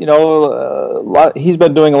do it. He's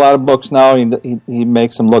been doing a lot of books now. He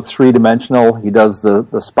makes them look 3-dimensional. He does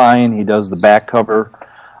the spine. He does the back cover.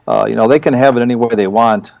 They can have it any way they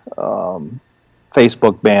want.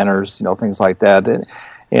 Facebook banners, things like that.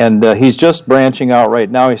 And he's just branching out right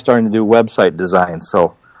now. He's starting to do website design.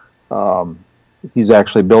 So he's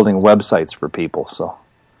actually building websites for people. So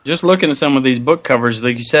just looking at some of these book covers,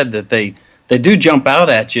 like you said, that they do jump out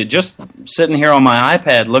at you. Just sitting here on my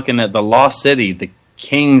iPad looking at The Lost City, The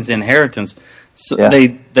King's Inheritance,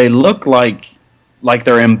 they look like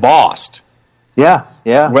they're embossed. Yeah.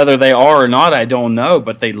 Whether they are or not, I don't know,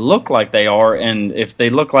 but they look like they are, and if they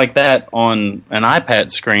look like that on an iPad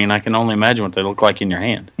screen, I can only imagine what they look like in your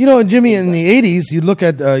hand. Jimmy, in the 80s, you'd look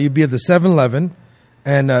at, you'd be at the 7-Eleven,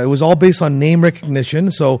 and it was all based on name recognition,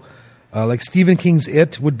 so like Stephen King's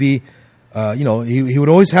It would be, he would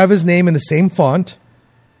always have his name in the same font,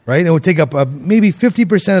 right? It would take up maybe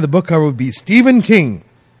 50% of the book cover would be Stephen King.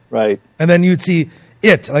 Right. And then you'd see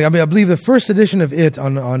It. I believe the first edition of It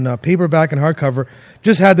on paperback and hardcover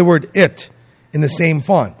just had the word It in the same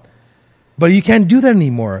font. But you can't do that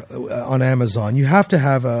anymore on Amazon. You have to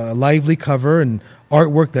have a lively cover and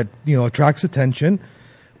artwork that attracts attention,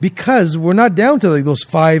 because we're not down to like those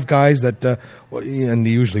 5 guys that, and they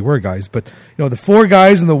usually were guys, but the 4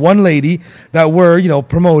 guys and the 1 lady that were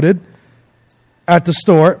promoted at the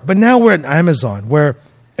store. But now we're at Amazon, where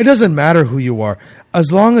it doesn't matter who you are.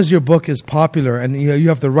 As long as your book is popular and you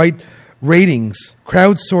have the right ratings,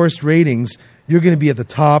 crowdsourced ratings, you're going to be at the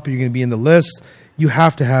top. You're going to be in the list. You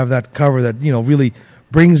have to have that cover that really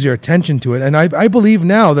brings your attention to it. And I believe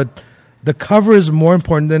now that the cover is more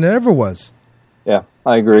important than it ever was. Yeah,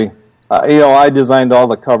 I agree. I designed all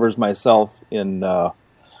the covers myself in I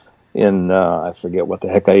forget what the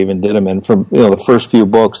heck I even did them in from the first few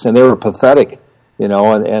books, and they were pathetic.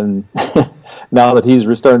 And now that he's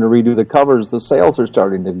starting to redo the covers, the sales are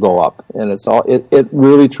starting to go up, and it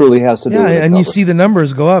really truly has to do with the and cover. You see the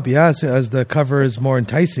numbers go up, as the cover is more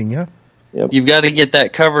enticing, yeah. Yep. You've got to get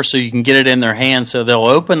that cover so you can get it in their hands, so they'll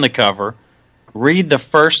open the cover, read the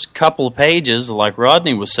first couple of pages, like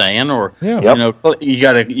Rodney was saying, or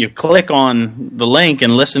you click on the link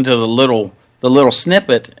and listen to the little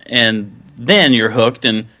snippet, and then you're hooked.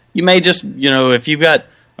 And you may just if you've got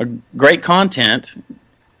a great content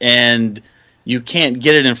and you can't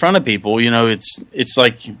get it in front of people, it's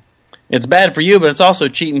like it's bad for you, but it's also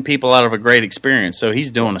cheating people out of a great experience. So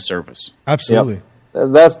he's doing a service. Absolutely. Yep.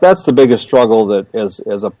 That's the biggest struggle that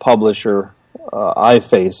as a publisher I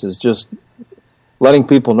face, is just letting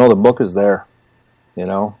people know the book is there. You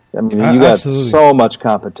got so much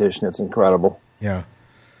competition; it's incredible. Yeah,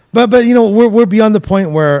 but we're beyond the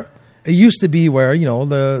point where it used to be, where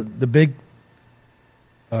the big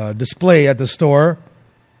display at the store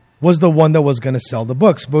was the one that was going to sell the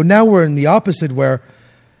books. But now we're in the opposite, where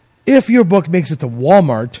if your book makes it to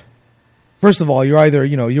Walmart, first of all, you're either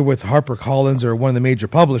you're with HarperCollins or one of the major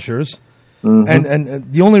publishers. Mm-hmm.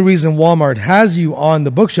 And the only reason Walmart has you on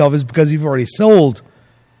the bookshelf is because you've already sold,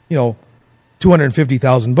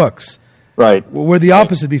 250,000 books. Right. Where the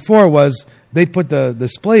opposite before was they'd put the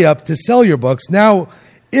display up to sell your books. Now,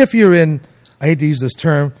 if you're in, I hate to use this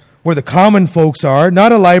term, where the common folks are,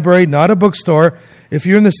 not a library, not a bookstore, if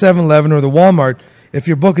you're in the 7-Eleven or the Walmart, if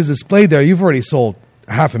your book is displayed there, you've already sold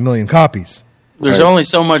 500,000 copies. There's only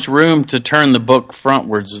so much room to turn the book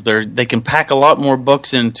frontwards. They can pack a lot more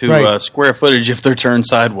books into square footage if they're turned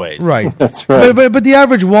sideways. Right. That's right. But the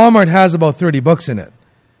average Walmart has about 30 books in it.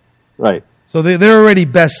 Right. So they're already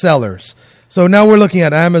bestsellers. So now we're looking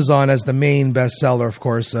at Amazon as the main bestseller, of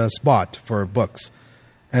course, spot for books.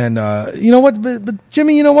 And you know what? But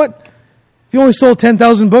Jimmy, you know what? If you only sold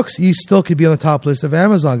 10,000 books, you still could be on the top list of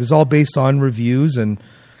Amazon. It's all based on reviews and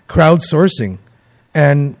crowdsourcing.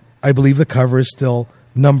 And I believe the cover is still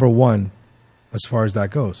number one as far as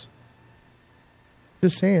that goes.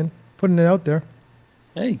 Just saying, putting it out there.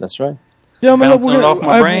 Hey, that's right. Yeah, bouncing it off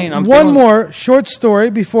my brain. One more short story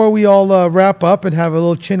before we all wrap up and have a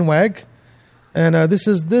little chin wag. And this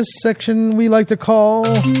is this section we like to call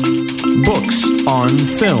Books on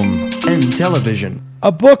Film and Television.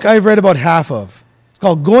 a book I've read about half of. It's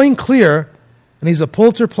called Going Clear, and he's a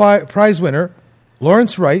Pulitzer Prize winner,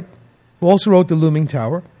 Lawrence Wright, who also wrote The Looming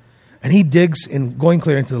Tower. And he digs in Going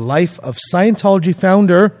Clear into the life of Scientology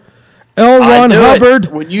founder L. Ron Hubbard.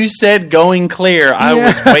 When you said Going Clear, I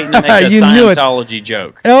was waiting to make a Scientology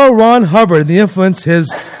joke. L. Ron Hubbard, the influence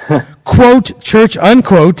his quote, church,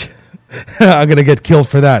 unquote, I'm going to get killed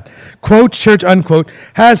for that, quote, church, unquote,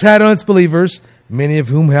 has had on its believers, many of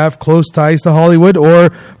whom have close ties to Hollywood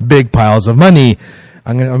or big piles of money.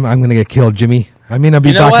 I'm going to get killed, Jimmy. I mean, I'll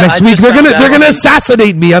be back next week. They're going to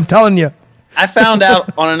assassinate me, I'm telling you. I found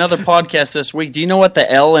out on another podcast this week. Do you know what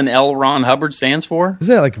the L in L. Ron Hubbard stands for? Is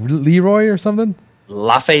that like Leroy or something?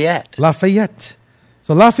 Lafayette. Lafayette.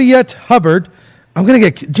 So Lafayette Hubbard. I'm going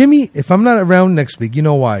to get... Jimmy, if I'm not around next week, you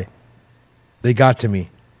know why. They got to me.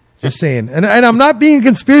 Just saying. And I'm not being a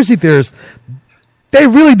conspiracy theorist. They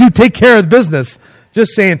really do take care of the business.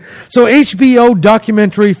 Just saying. So HBO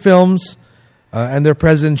documentary films and their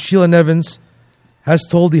president, Sheila Nevins, has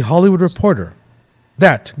told the Hollywood Reporter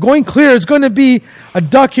that Going Clear is going to be a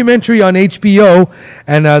documentary on HBO.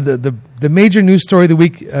 And the major news story of the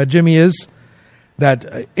week, Jimmy, is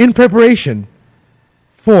that in preparation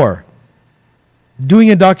for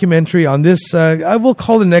doing a documentary on this, I will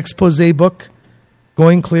call it an expose book,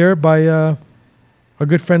 Going Clear, by our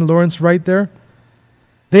good friend Lawrence Wright there.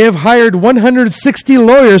 They have hired 160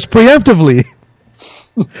 lawyers preemptively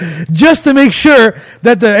just to make sure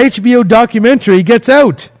that the HBO documentary gets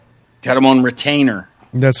out. Got them on retainer.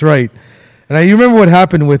 That's right. And you remember what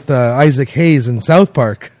happened with Isaac Hayes in South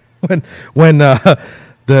Park when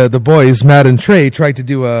the boys, Matt and Trey, tried to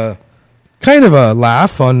do a kind of a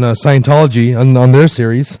laugh on Scientology on their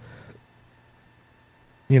series.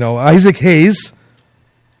 You know, Isaac Hayes,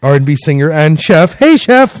 R&B singer and chef. Hey,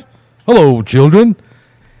 chef. Hello, children.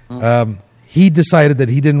 He decided that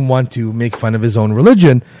he didn't want to make fun of his own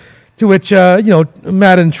religion, to which,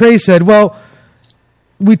 Matt and Trey said, well,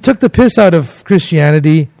 we took the piss out of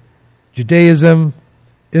Christianity, Judaism,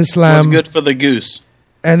 Islam. What's good for the goose?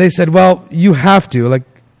 And they said, well, you have to.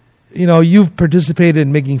 You've participated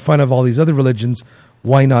in making fun of all these other religions.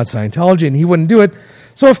 Why not Scientology? And he wouldn't do it.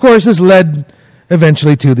 So, of course, this led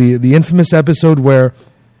eventually to the infamous episode where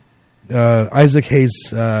Isaac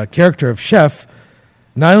Hayes' character of Chef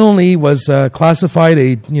not only was classified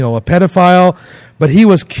a pedophile, but he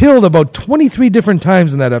was killed about 23 different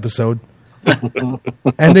times in that episode.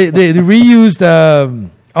 And they reused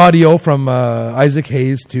audio from Isaac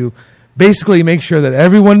Hayes to basically make sure that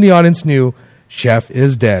everyone in the audience knew Chef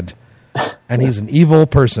is dead and he's an evil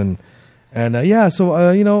person. And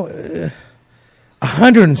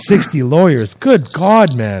 160 lawyers. Good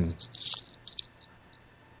God, man.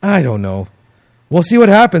 I don't know. We'll see what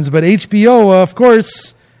happens. But HBO, of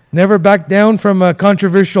course, never backed down from a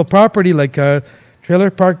controversial property like Trailer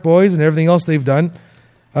Park Boys and everything else they've done.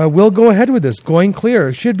 We'll go ahead with this. Going Clear.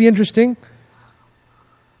 It should be interesting.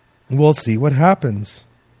 We'll see what happens.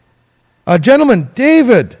 Gentlemen,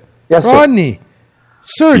 David, yes, Rodney,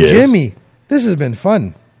 Sir Yes. Jimmy, this has been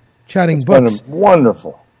fun. Chatting It's books. been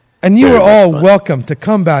wonderful. And you Very are much all fun. welcome to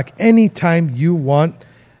come back anytime you want.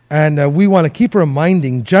 And we want to keep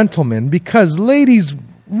reminding gentlemen, because ladies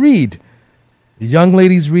read. Young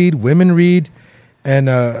ladies read, women read. And,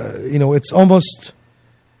 it's almost...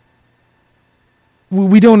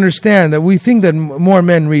 We don't understand that we think that more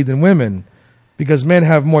men read than women because men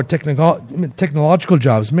have more technological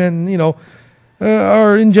jobs. Men,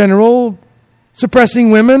 are in general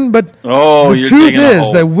suppressing women, but the you're truth digging a is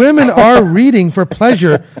hole. that women are reading for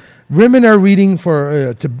pleasure. Women are reading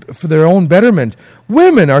for their own betterment.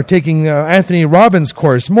 Women are taking Anthony Robbins'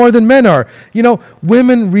 course more than men are.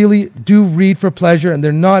 Women really do read for pleasure, and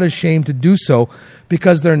they're not ashamed to do so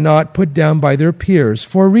because they're not put down by their peers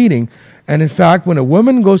for reading. And in fact, when a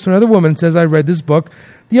woman goes to another woman and says, I read this book,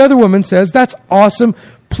 the other woman says, that's awesome.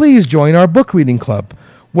 Please join our book reading club,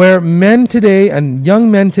 where men today and young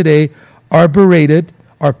men today are berated,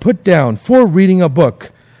 are put down for reading a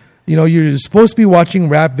book. You're supposed to be watching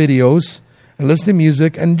rap videos and listening to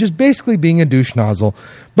music and just basically being a douche nozzle.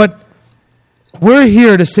 But we're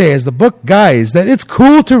here to say, as the book guys, that it's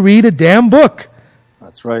cool to read a damn book.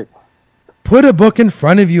 That's right. Put a book in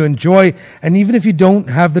front of you, enjoy, and even if you don't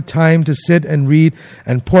have the time to sit and read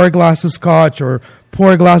and pour a glass of scotch or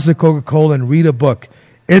pour a glass of Coca-Cola and read a book,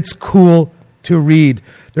 it's cool to read.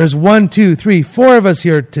 There's 1, 2, 3, 4 of us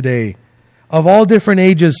here today of all different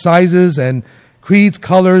ages, sizes, and creeds,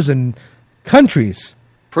 colors, and countries.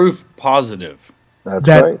 Proof positive. That's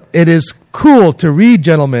that right. it is cool to read,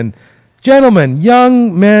 gentlemen. Gentlemen,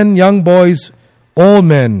 young men, young boys, old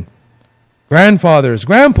men, grandfathers,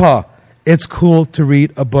 grandpa. It's cool to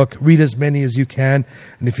read a book. Read as many as you can.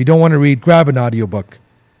 And if you don't want to read, grab an audiobook.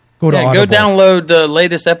 Go download the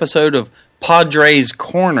latest episode of Padres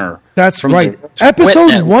Corner. That's right.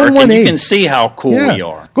 Episode 118. You can see how cool we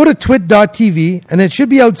are. Go to twit.tv, and it should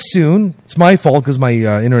be out soon. It's my fault because my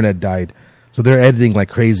internet died. So they're editing like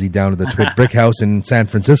crazy down to the Twit Brick House in San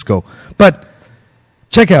Francisco. But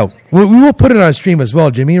check out. We will put it on a stream as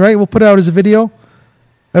well, Jimmy, right? We'll put it out as a video.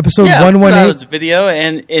 Episode 118. Put it out as a video.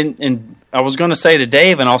 And I was going to say to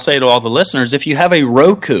Dave, and I'll say to all the listeners, if you have a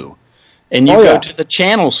Roku and you go to the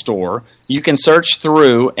channel store, you can search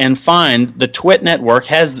through and find the Twit Network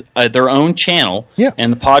has their own channel. Yeah.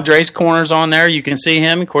 And the Padres Corner's on there. You can see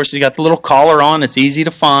him. Of course, he's got the little collar on. It's easy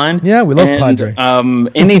to find. Yeah, we love Padre.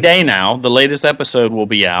 Any day now, the latest episode will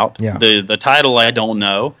be out. Yeah. The title I don't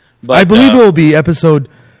know. But, I believe it will be episode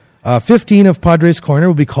 15 of Padres Corner.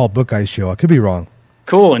 Will be called Book Guys Show. I could be wrong.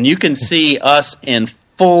 Cool. And you can see us in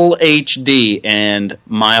full HD, and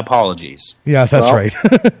my apologies. Yeah, that's right.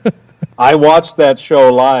 I watched that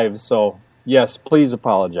show live, so yes, please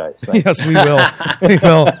apologize. Yes, we will. We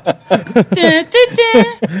will.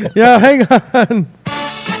 Yeah, hang on.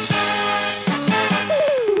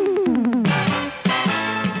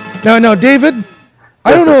 Now, David,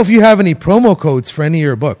 I don't know if you have any promo codes for any of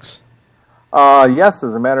your books. Yes,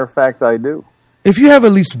 as a matter of fact, I do. If you have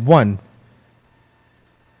at least one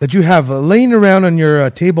that you have laying around on your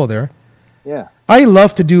table there, yeah, I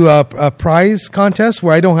love to do a prize contest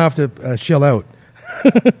where I don't have to shell out.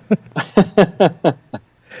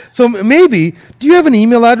 So maybe, do you have an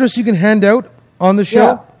email address you can hand out on the show?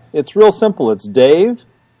 Yeah, it's real simple. It's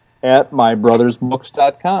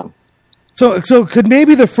dave@mybrothersbooks.com. So could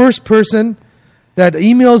maybe the first person that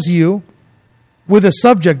emails you with a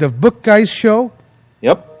subject of Book Guys Show,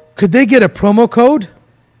 yep, could they get a promo code?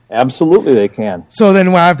 Absolutely, they can. So then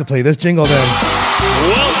I have to play this jingle then.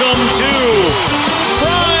 Welcome to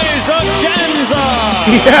Prize-Agenza!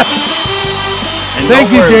 Yes! And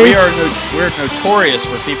thank you, Dave. We're notorious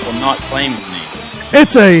for people not claiming these.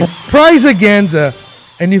 It's a Prize-Agenza.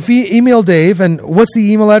 And if you email Dave, and what's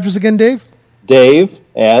the email address again, Dave?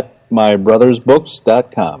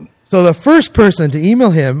 dave@mybrothersbooks.com. So the first person to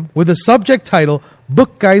email him with the subject title,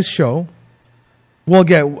 Book Guys Show, will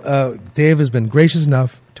get, Dave has been gracious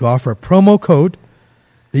enough to offer a promo code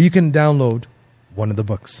that you can download one of the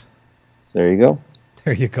books. There you go.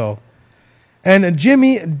 There you go. And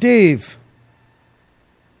Jimmy, Dave.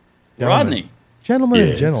 Rodney. Gentleman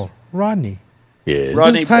in general. Rodney. Yeah.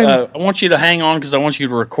 Rodney, I want you to hang on because I want you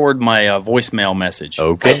to record my voicemail message.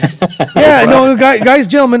 Okay. Yeah, no, guys,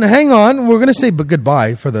 gentlemen, hang on. We're going to say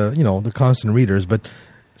goodbye for the constant readers, but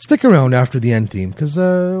stick around after the end theme because we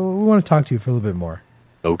want to talk to you for a little bit more.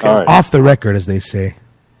 Okay. All right. Off the record, as they say.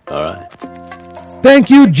 All right. Thank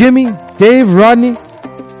you, Jimmy, Dave, Rodney.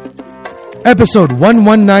 Episode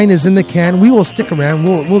 119 is in the can. We will stick around.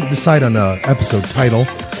 We'll decide on an episode title.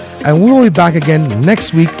 And we will be back again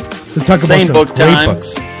next week to talk about some great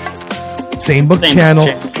books. Same book channel.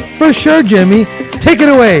 For sure, Jimmy. Take it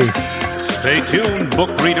away. Stay tuned,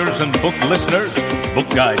 book readers and book listeners. Book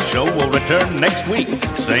Guys Show will return next week.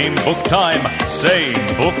 Same book time, same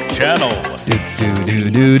book channel.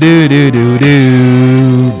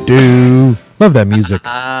 Do. Love that music.